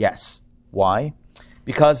 Yes. Why?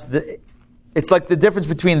 Because it's like the difference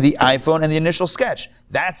between the iPhone and the initial sketch.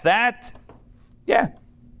 That's that? Yeah.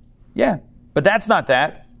 But that's not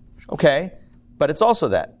that. Okay. But it's also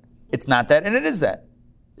that. It's not that, and it is that.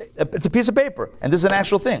 It's a piece of paper, and this is an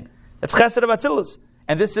actual thing. It's chesed of Atzilus,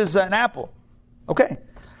 and this is an apple. Okay.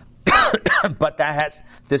 But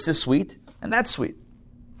this is sweet, and that's sweet.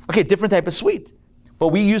 Okay, different type of sweet. But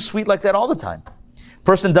we use sweet like that all the time.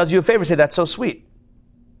 Person does you a favor, say, that's so sweet.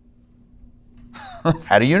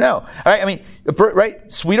 How do you know? All right, I mean, right?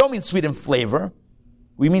 We don't mean sweet in flavor.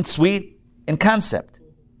 We mean sweet in concept.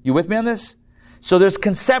 You with me on this? So there's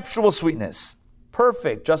conceptual sweetness.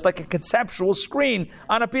 Perfect, just like a conceptual screen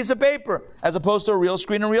on a piece of paper, as opposed to a real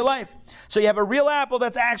screen in real life. So you have a real apple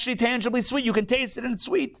that's actually tangibly sweet. You can taste it and it's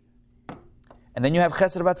sweet. And then you have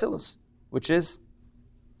chesed of Atzilus, which is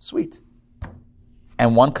sweet.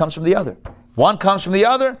 And one comes from the other. One comes from the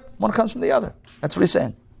other, one comes from the other. That's what he's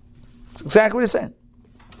saying. That's exactly what he's saying.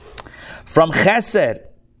 From chesed.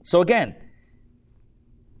 So again,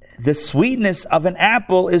 the sweetness of an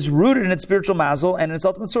apple is rooted in its spiritual mazel and in its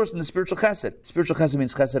ultimate source in the spiritual chesed. Spiritual chesed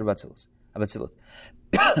means chesed of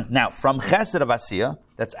Atzilut. Now, from chesed of Asiya,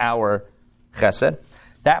 that's our chesed,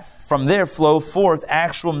 that from there flow forth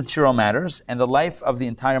actual material matters and the life of the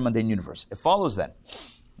entire mundane universe. It follows then.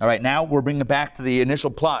 All right, now we're bringing it back to the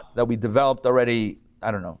initial plot that we developed already,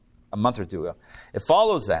 I don't know, a month or two ago. It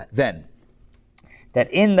follows that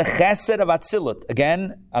in the chesed of Atzilut,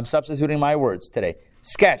 again, I'm substituting my words today,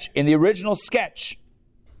 sketch, in the original sketch,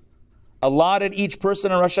 allotted each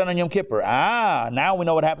person on Rosh Hashanah and Yom Kippur. Now we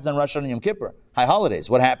know what happens on Rosh Hashanah and Yom Kippur. High holidays.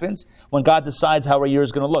 What happens? When God decides how our year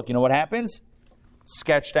is going to look, you know what happens?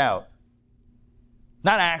 Sketched out.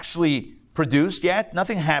 Not actually produced yet.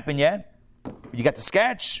 Nothing happened yet. You got the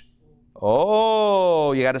sketch.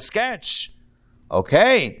 Oh, you got a sketch.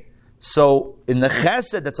 Okay. So in the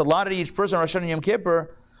chesed that's allotted to each person on Rosh Hashanah and Yom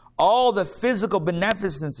Kippur, all the physical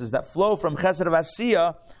beneficences that flow from chesed of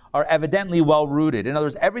Asiya are evidently well-rooted. In other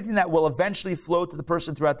words, everything that will eventually flow to the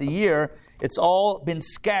person throughout the year, it's all been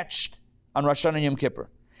sketched on Rosh Hashanah and Yom Kippur.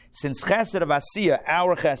 Since chesed of Asiya,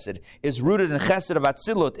 our chesed, is rooted in chesed of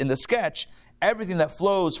Atzilut in the sketch, everything that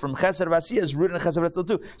flows from chesed of Asiya is rooted in chesed of Atzilut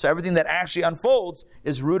too. So everything that actually unfolds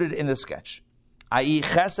is rooted in the sketch. I.e.,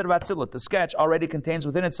 chesed of Atzilut, the sketch, already contains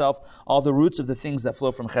within itself all the roots of the things that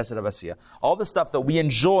flow from chesed of Asiya. All the stuff that we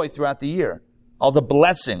enjoy throughout the year, all the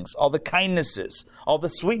blessings, all the kindnesses, all the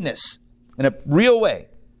sweetness, in a real way,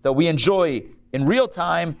 that we enjoy in real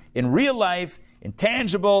time, in real life,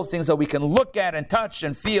 intangible, things that we can look at and touch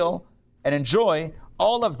and feel and enjoy,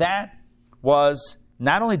 all of that was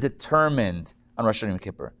not only determined on Rosh Hashanah and Yom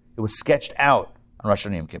Kippur, it was sketched out on Rosh Hashanah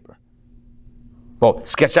and Yom Kippur. Well,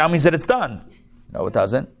 sketched out means that it's done. No, it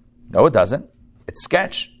doesn't. No, it doesn't. It's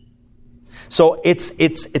sketch. So it's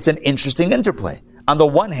an interesting interplay. On the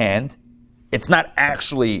one hand, it's not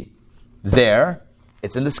actually there.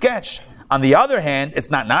 It's in the sketch. On the other hand, it's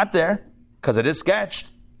not there because it is sketched.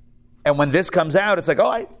 And when this comes out, it's like,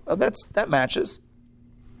 that matches.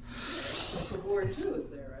 But the word too is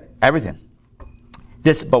there, right? Everything.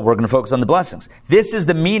 But we're going to focus on the blessings. This is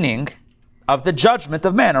the meaning of the judgment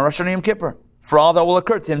of man on Rosh Hashanah and Yom Kippur for all that will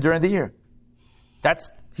occur to him during the year.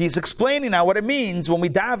 He's explaining now what it means when we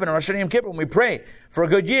daven on Rosh Hashanah and Yom Kippur, when we pray for a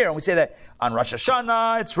good year, and we say that on Rosh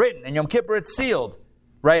Hashanah it's written, and Yom Kippur it's sealed,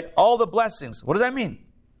 right? All the blessings. What does that mean?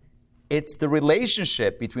 It's the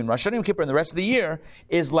relationship between Rosh Hashanah and Yom Kippur and the rest of the year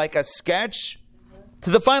is like a sketch to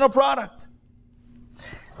the final product.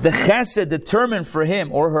 The chesed determined for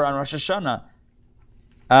him or her on Rosh Hashanah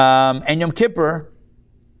and Yom Kippur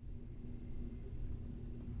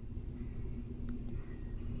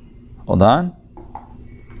hold on.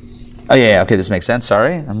 Oh, yeah, okay, this makes sense.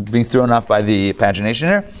 Sorry. I'm being thrown off by the pagination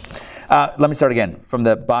here. Let me start again from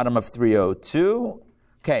the bottom of 302.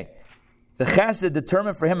 Okay. The chesed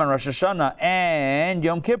determined for him on Rosh Hashanah and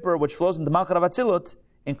Yom Kippur, which flows into Malchut of Atzilut,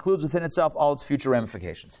 includes within itself all its future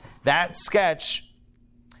ramifications. That sketch,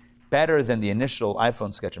 better than the initial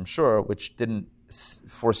iPhone sketch, I'm sure, which didn't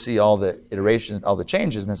foresee all the iterations, all the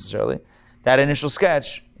changes necessarily, that initial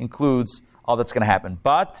sketch includes all that's going to happen.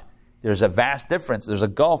 But there's a vast difference. There's a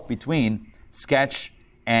gulf between sketch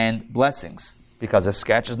and blessings, because a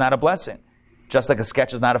sketch is not a blessing. Just like a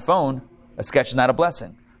sketch is not a phone, a sketch is not a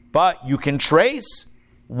blessing. But you can trace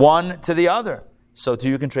one to the other. So too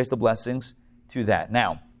you can trace the blessings to that.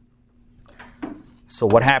 Now, so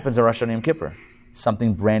what happens on Rosh Hashanah and Yom Kippur?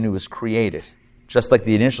 Something brand new is created. just like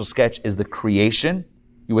the initial sketch is the creation.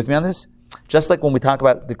 You with me on this? Just like when we talk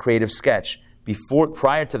about the creative sketch,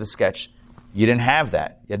 prior to the sketch, you didn't have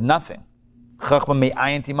that. You had nothing. Chachma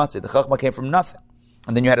me'ayin timatze. The Chachma came from nothing.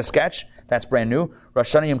 And then you had a sketch, that's brand new.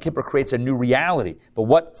 Rosh Hashanah Yom Kippur creates a new reality. But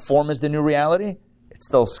what form is the new reality? It's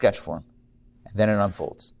still sketch form. And then it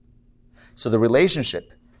unfolds. So the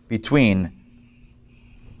relationship between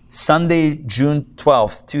Sunday, June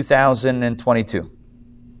 12th, 2022,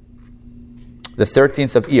 the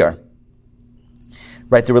 13th of Iyar,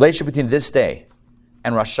 right? The relationship between this day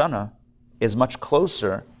and Rosh Hashanah is much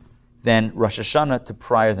closer than Rosh Hashanah to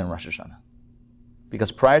prior than Rosh Hashanah.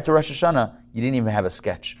 Because prior to Rosh Hashanah, you didn't even have a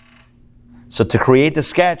sketch. So to create the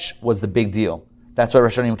sketch was the big deal. That's why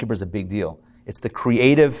Rosh Hashanah Yom Kippur is a big deal. It's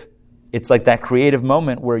like that creative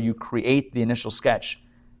moment where you create the initial sketch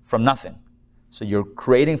from nothing. So you're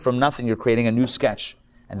creating from nothing, you're creating a new sketch.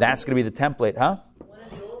 And that's going to be the template, huh?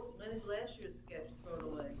 When is last year's sketch thrown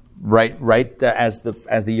away? Right, as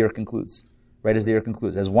the year concludes. Right as the year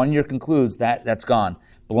concludes. As 1 year concludes, that's gone.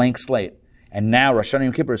 Blank slate. And now Rosh Hashanah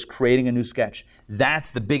Yom Kippur is creating a new sketch.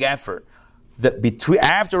 That's the big effort.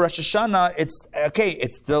 After Rosh Hashanah, it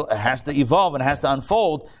has to evolve and it has to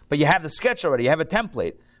unfold, but you have the sketch already, you have a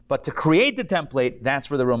template. But to create the template,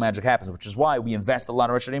 that's where the real magic happens, which is why we invest a lot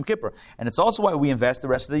in Rosh Hashanah Yom Kippur. And it's also why we invest the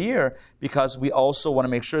rest of the year, because we also want to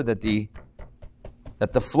make sure that the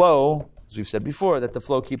flow, as we've said before, that the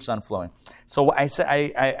flow keeps on flowing. So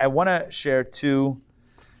I want to share two,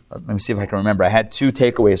 let me see if I can remember. I had two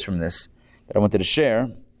takeaways from this that I wanted to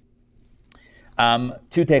share.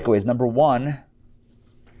 Two takeaways. Number one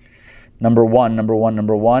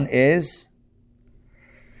is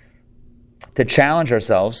to challenge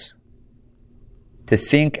ourselves to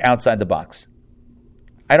think outside the box.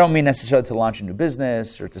 I don't mean necessarily to launch a new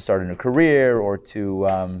business or to start a new career or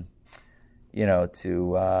to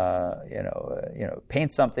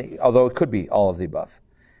paint something, although it could be all of the above.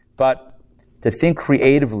 But to think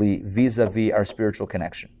creatively vis-a-vis our spiritual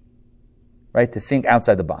connection, right? To think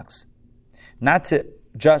outside the box. Not to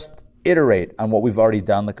just iterate on what we've already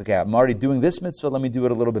done, like, okay, I'm already doing this mitzvah, let me do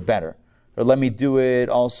it a little bit better. Or let me do it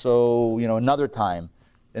also, another time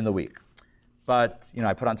in the week. But,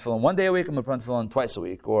 I put on tefillin 1 day a week, I'm going to put on tefillin twice a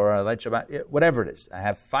week, or I light Shabbat, whatever it is. I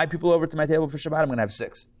have 5 people over to my table for Shabbat, I'm going to have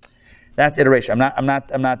 6. That's iteration. I'm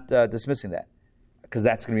not dismissing that, because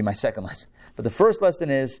that's going to be my second lesson. But the first lesson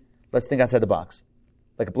is, let's think outside the box,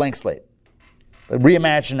 like a blank slate.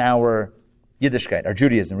 Reimagine our Yiddishkeit, our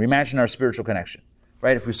Judaism, reimagine our spiritual connection.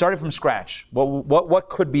 Right? If we started from scratch, what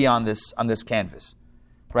could be on this canvas?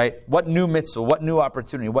 Right? What new mitzvah, what new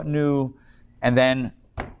opportunity, and then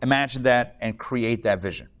imagine that and create that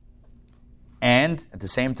vision. And at the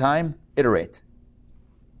same time, iterate.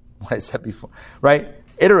 What I said before, right?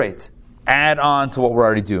 Iterate. Add on to what we're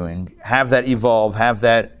already doing. Have that evolve, have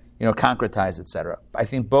that, concretize, etc. I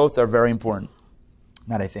think both are very important.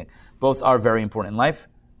 Both are very important in life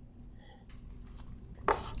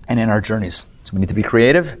and in our journeys. So we need to be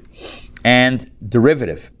creative and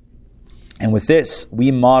derivative. And with this,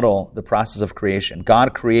 we model the process of creation.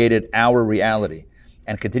 God created our reality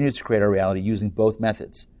and continues to create our reality using both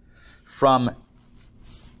methods. From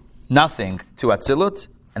nothing to Atzilut,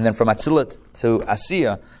 and then from Atzilut to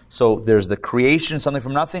Asiya. So there's the creation of something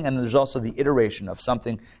from nothing, and then there's also the iteration of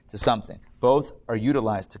something to something. Both are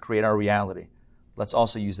utilized to create our reality. Let's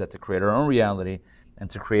also use that to create our own reality and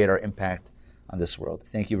to create our impact on this world.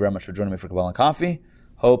 Thank you very much for joining me for Kabbalah Coffee.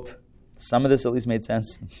 Hope some of this at least made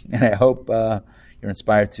sense, and I hope you're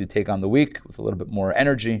inspired to take on the week with a little bit more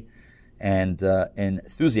energy and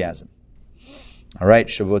enthusiasm. All right,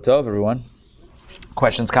 Shavua Tov, everyone.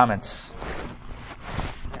 Questions, comments?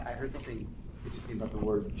 Yeah, I heard something interesting about the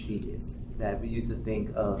word genius, that we used to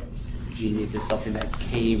think of genius as something that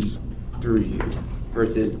came through you,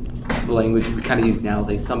 versus the language we kind of use now is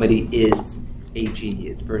like somebody is a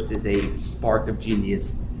genius versus a spark of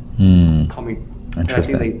genius coming.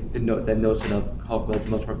 Interesting. And I think like that notion of Kabbalah is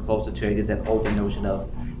much more closer to it, is that older notion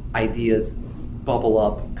of ideas bubble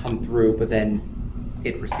up, come through, but then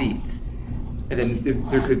it recedes. And then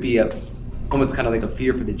there could be almost kind of like a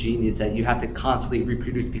fear for the genius that you have to constantly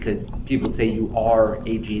reproduce because people say you are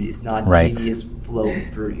a genius, not genius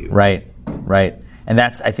flowing through you. Right. And I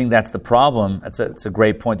think that's the problem. It's a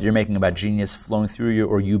great point that you're making about genius flowing through you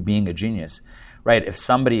or you being a genius. Right? If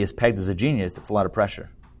somebody is pegged as a genius, that's a lot of pressure.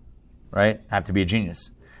 Right? Have to be a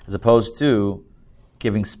genius. As opposed to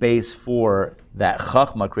giving space for that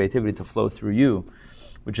chachma, creativity, to flow through you,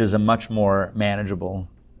 which is a much more manageable,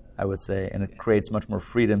 I would say, and it creates much more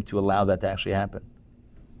freedom to allow that to actually happen.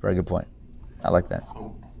 Very good point. I like that.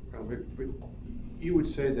 You would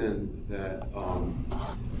say then that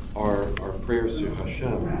our prayers to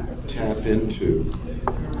Hashem tap into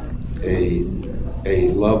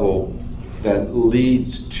a level that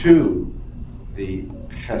leads to the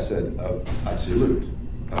Chesed of Atzilut,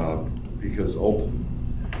 because ultimately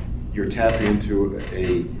you're tapping into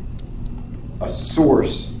a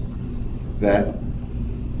source that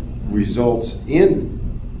results in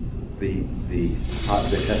the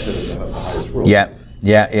Chesed of the highest world. Yeah.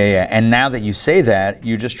 And now that you say that,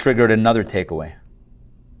 you just triggered another takeaway.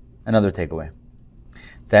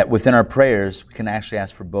 That within our prayers, we can actually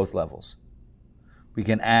ask for both levels. We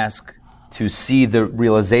can ask to see the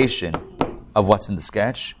realization of what's in the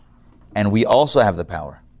sketch, and we also have the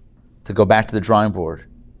power to go back to the drawing board,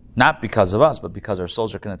 not because of us, but because our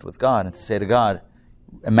souls are connected with God, and to say to God,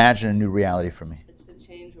 imagine a new reality for me. It's the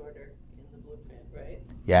change order in the blueprint, right?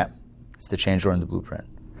 Yeah, it's the change order in the blueprint.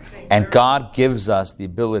 And God gives us the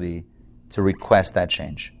ability to request that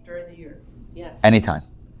change. During the year. Yeah. Anytime.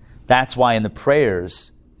 That's why in the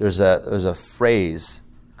prayers, there's a phrase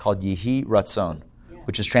called Yehi Ratzon,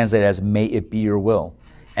 which is translated as may it be your will.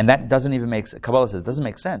 And that doesn't even make sense. Kabbalah says it doesn't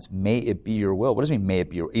make sense. May it be your will. What does it mean, may it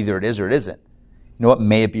be your will? Either it is or it isn't. You know what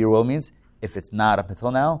may it be your will means? If it's not up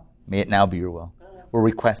until now, may it now be your will. We're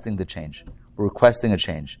requesting the change. We're requesting a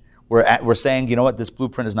change. We're saying, you know what, this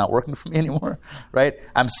blueprint is not working for me anymore, right?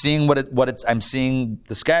 I'm seeing I'm seeing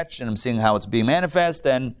the sketch and I'm seeing how it's being manifest,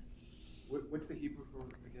 and What's the Hebrew for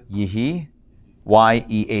it again? Yehi,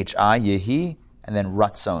 Y-E-H-I, Yehi, and then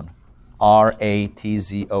Ratzon,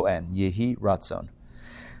 R-A-T-Z-O-N, Yehi Ratzon.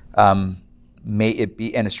 May it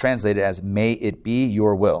be, and it's translated as may it be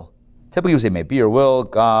your will. Typically we say may it be your will,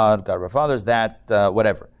 God our fathers, that,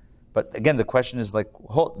 whatever. But again, the question is like,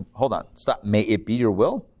 hold on, stop. May it be your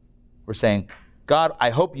will? We're saying, God, I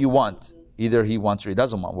hope you want. Either he wants or he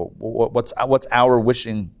doesn't want. What's our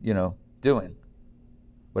wishing, doing?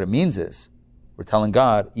 What it means is, we're telling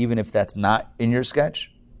God, even if that's not in your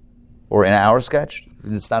sketch, or in our sketch,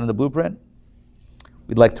 if it's not in the blueprint,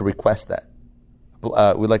 we'd like to request that.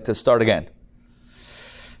 We'd like to start again.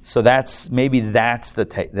 So that's also the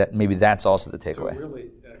takeaway. So really,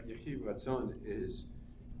 Yehi Ratzon is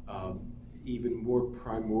even more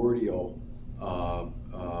primordial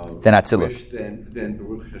Than Atzilut. wish than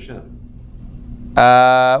Baruch Hashem.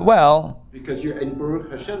 Well, Because you're in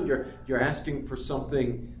Baruch Hashem, you're asking for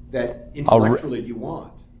something that intellectually you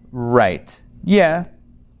want. right. Yeah,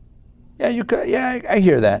 you could. Yeah, I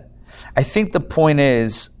hear that. I think the point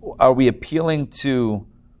is, are we appealing to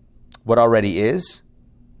what already is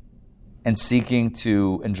and seeking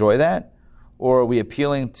to enjoy that, or are we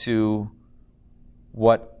appealing to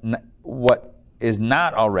what is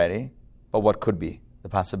not already, but what could be, the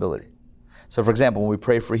possibility? So, for example, when we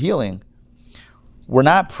pray for healing, we're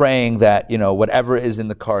not praying that, whatever is in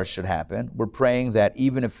the cards should happen. We're praying that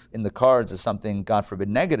even if in the cards is something, God forbid,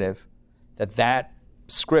 negative, that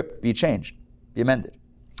script be changed, be amended.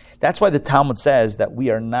 That's why the Talmud says that we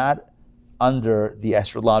are not under the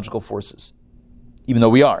astrological forces, even though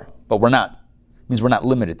we are, but we're not. It means we're not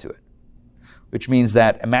limited to it. Which means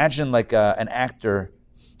that, imagine like an actor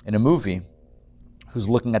in a movie who's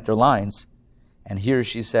looking at their lines, and he or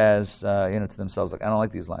she says, to themselves, like, I don't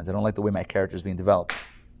like these lines. I don't like the way my character is being developed.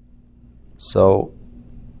 So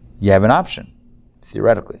you have an option,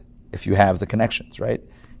 theoretically, if you have the connections, right?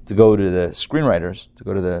 To go to the screenwriters, to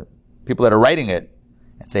go to the people that are writing it,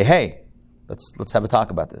 and say, hey, let's have a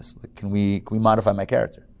talk about this. Like, can we modify my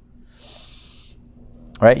character?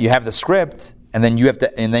 Right? You have the script, and then you have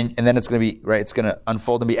to, and then it's going to be right. It's going to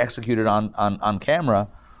unfold and be executed on camera,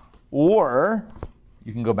 or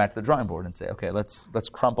you can go back to the drawing board and say, okay, let's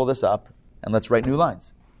crumple this up and let's write new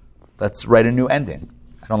lines. Let's write a new ending.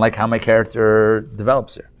 I don't like how my character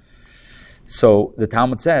develops here. So the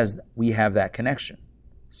Talmud says we have that connection.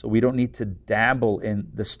 So we don't need to dabble in,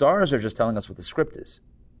 the stars are just telling us what the script is.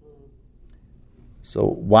 So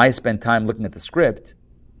why spend time looking at the script?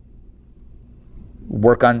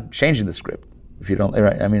 Work on changing the script. If you don't,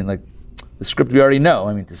 right? I mean, like the script we already know.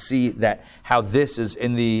 I mean, to see that how this is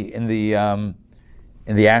in the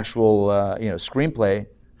actual screenplay,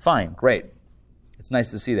 fine, great. It's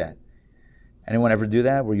nice to see that. Anyone ever do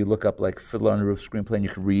that, where you look up like Fiddler on the Roof screenplay and you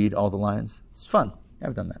can read all the lines? It's fun.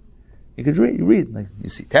 I've done that. You could read. Like you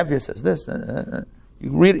see, Tevye says this. You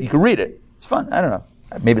can read it. It's fun. I don't know.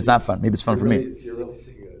 Maybe it's not fun. Maybe it's fun for me. You're really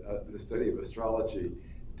seeing the study of astrology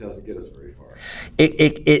doesn't get us very far.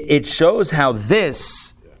 It shows how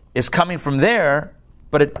this is coming from there,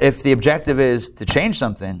 but if the objective is to change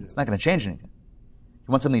something, it's not going to change anything.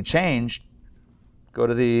 You want something changed, go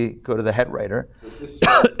to the head writer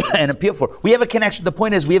and appeal for it. We have a connection. The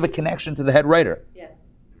point is, we have a connection to the head writer. Yeah.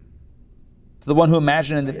 to the one who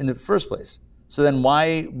imagined it in the first place. So then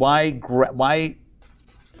why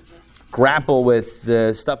grapple with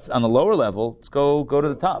the stuff on the lower level? Let's go to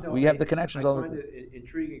the top. We have the connections all the time. I find it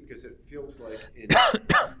intriguing because it feels like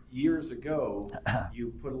years ago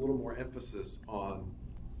you put a little more emphasis on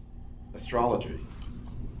astrology.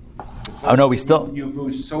 Oh no, we still you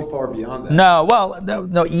moved so far beyond that.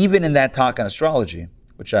 No. Even in that talk on astrology,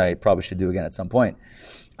 which I probably should do again at some point,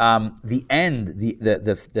 the end,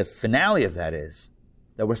 the finale of that is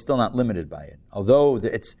that we're still not limited by it. Although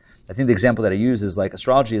I think the example that I use is like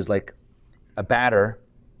astrology is like a batter,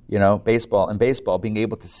 baseball being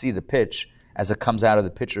able to see the pitch as it comes out of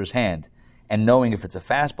the pitcher's hand and knowing if it's a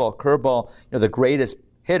fastball, curveball. The greatest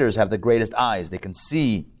hitters have the greatest eyes. They can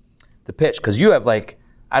see the pitch because you have a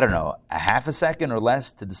half a second or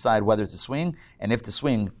less to decide whether to swing and if to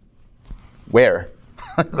swing, where.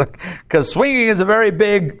 Because swinging is a very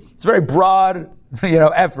broad,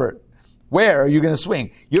 effort. Where are you going to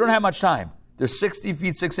swing? You don't have much time. They're 60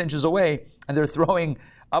 feet, 6 inches away, and they're throwing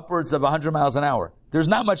upwards of 100 miles an hour. There's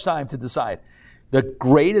not much time to decide. The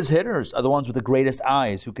greatest hitters are the ones with the greatest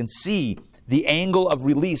eyes who can see the angle of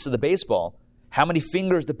release of the baseball, how many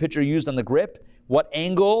fingers the pitcher used on the grip, what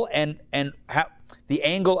angle, and how the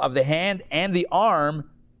angle of the hand and the arm.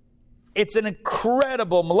 It's an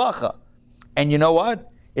incredible malacha. And you know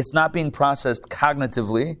what? It's not being processed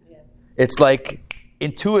cognitively. It's like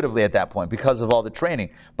intuitively at that point because of all the training.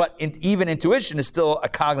 But even intuition is still a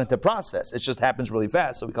cognitive process. It just happens really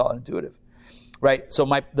fast, so we call it intuitive. Right? So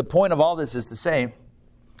the point of all this is to say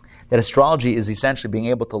that astrology is essentially being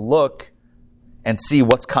able to look and see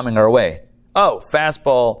what's coming our way. Oh,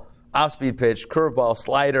 fastball, off-speed pitch, curveball,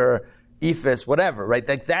 slider, ephus, whatever, right?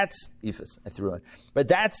 That's ephus, I threw in. But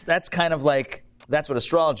that's kind of like, that's what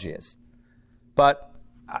astrology is. But,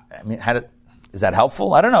 is that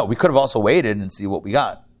helpful? I don't know. We could have also waited and see what we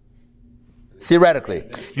got. Theoretically.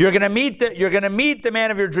 You're going to meet the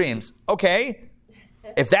man of your dreams. Okay.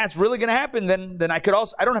 If that's really going to happen, then I could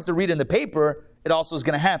also, I don't have to read in the paper, it also is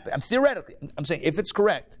going to happen. I'm saying if it's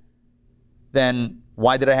correct, then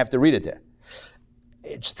why did I have to read it there?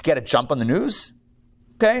 Just to get a jump on the news?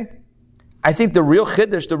 Okay. I think the real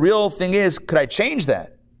chiddush, the real thing is, could I change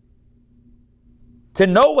that? To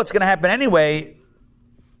know what's going to happen anyway,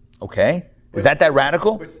 okay. Is that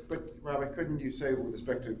radical? But Rabbi, couldn't you say with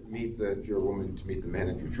respect to if you're a woman, to meet the man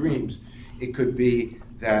of your dreams, it could be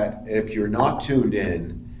that if you're not tuned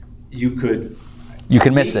in, you can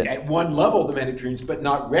miss it. At one level, the man of dreams, but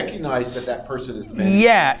not recognize that person is the man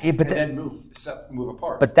of dreams, then move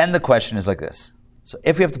apart. But then the question is like this. So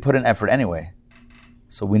if we have to put in effort anyway,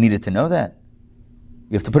 so we needed to know that.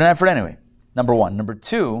 You have to put in effort anyway. Number one. Number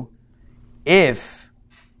two, if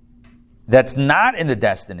that's not in the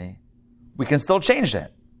destiny, we can still change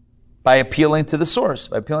that by appealing to the source,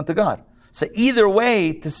 by appealing to God. So either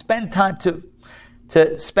way, to spend time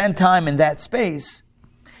in that space,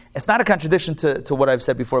 it's not a contradiction to what I've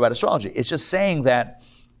said before about astrology. It's just saying that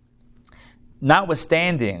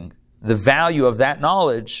notwithstanding the value of that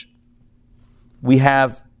knowledge, we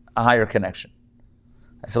have a higher connection.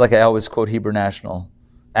 I feel like I always quote Hebrew National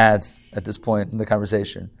ads at this point in the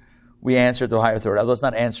conversation. We answer to a higher authority. Although it's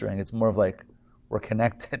not answering, it's more of like we're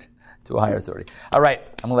connected to a higher authority. All right,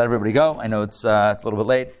 I'm going to let everybody go. I know it's a little bit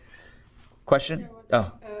late. Question?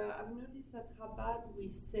 Oh. I've noticed that Chabad, we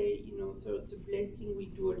say, so it's a blessing we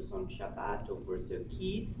do also on Shabbat over the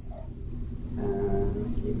kids.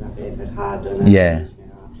 Yeah.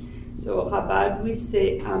 So Chabad, we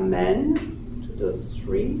say Amen to those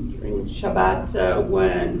three during Shabbat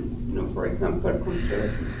when, for example,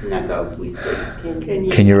 conservative synagogue, we say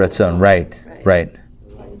Ken Yiratzon. Right.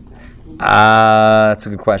 That's a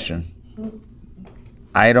good question.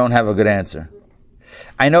 I don't have a good answer.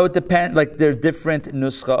 I know it depends, like there are different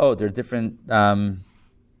nuschaot, there are different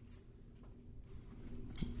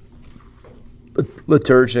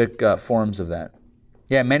liturgic forms of that.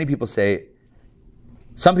 Yeah, many people say,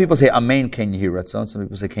 some people say Amen Ken Yiratzon, some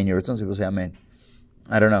people say Ken Yiratzon, some people say Amen.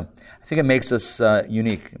 I don't know. I think it makes us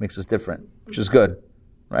unique, it makes us different, which is good,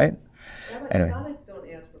 right? Anyway. Tzaddiks don't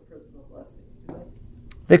ask for personal blessings, do they?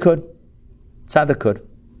 They could. Tzaddik could.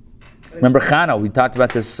 Remember Chana, we talked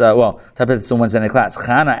about this, in Wednesday night class.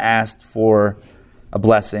 Chana asked for a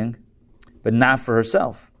blessing, but not for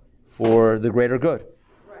herself, for the greater good.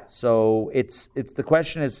 Right. So it's the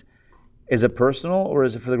question is it personal or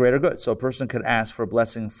is it for the greater good? So a person could ask for a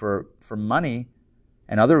blessing for money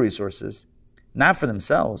and other resources, not for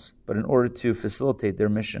themselves, but in order to facilitate their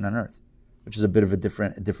mission on earth, which is a bit of a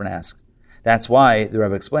different ask. That's why, the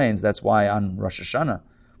Rebbe explains, that's why on Rosh Hashanah,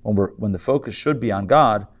 when the focus should be on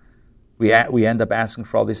God, we end up asking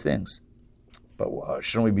for all these things. But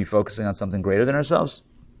shouldn't we be focusing on something greater than ourselves?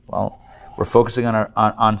 Well, we're focusing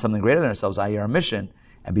on something greater than ourselves, i.e. our mission.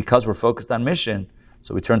 And because we're focused on mission,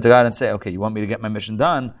 so we turn to God and say, okay, you want me to get my mission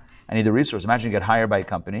done? I need the resource. Imagine you get hired by a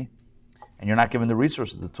company and you're not given the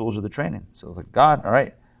resources, the tools, or the training. So it's like, God, all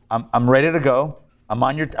right, I'm ready to go. I'm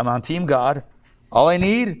on Team God. All I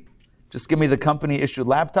need, just give me the company issued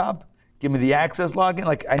laptop, give me the access login.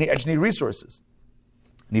 Like I just need resources.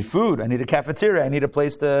 I need food. I need a cafeteria. I need I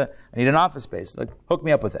need an office space. Like hook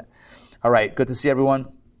me up with it. All right, good to see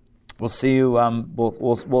everyone. We'll see you.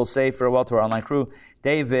 We'll say farewell to our online crew,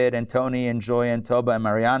 David and Tony and Joy and Toba and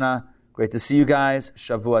Mariana. Great to see you guys.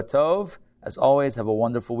 Shavua Tov. As always, have a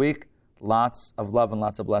wonderful week. Lots of love and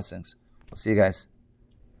lots of blessings. We'll see you guys.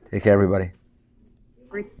 Take care, everybody.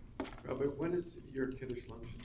 Rabbi, when is your Kiddush lunch?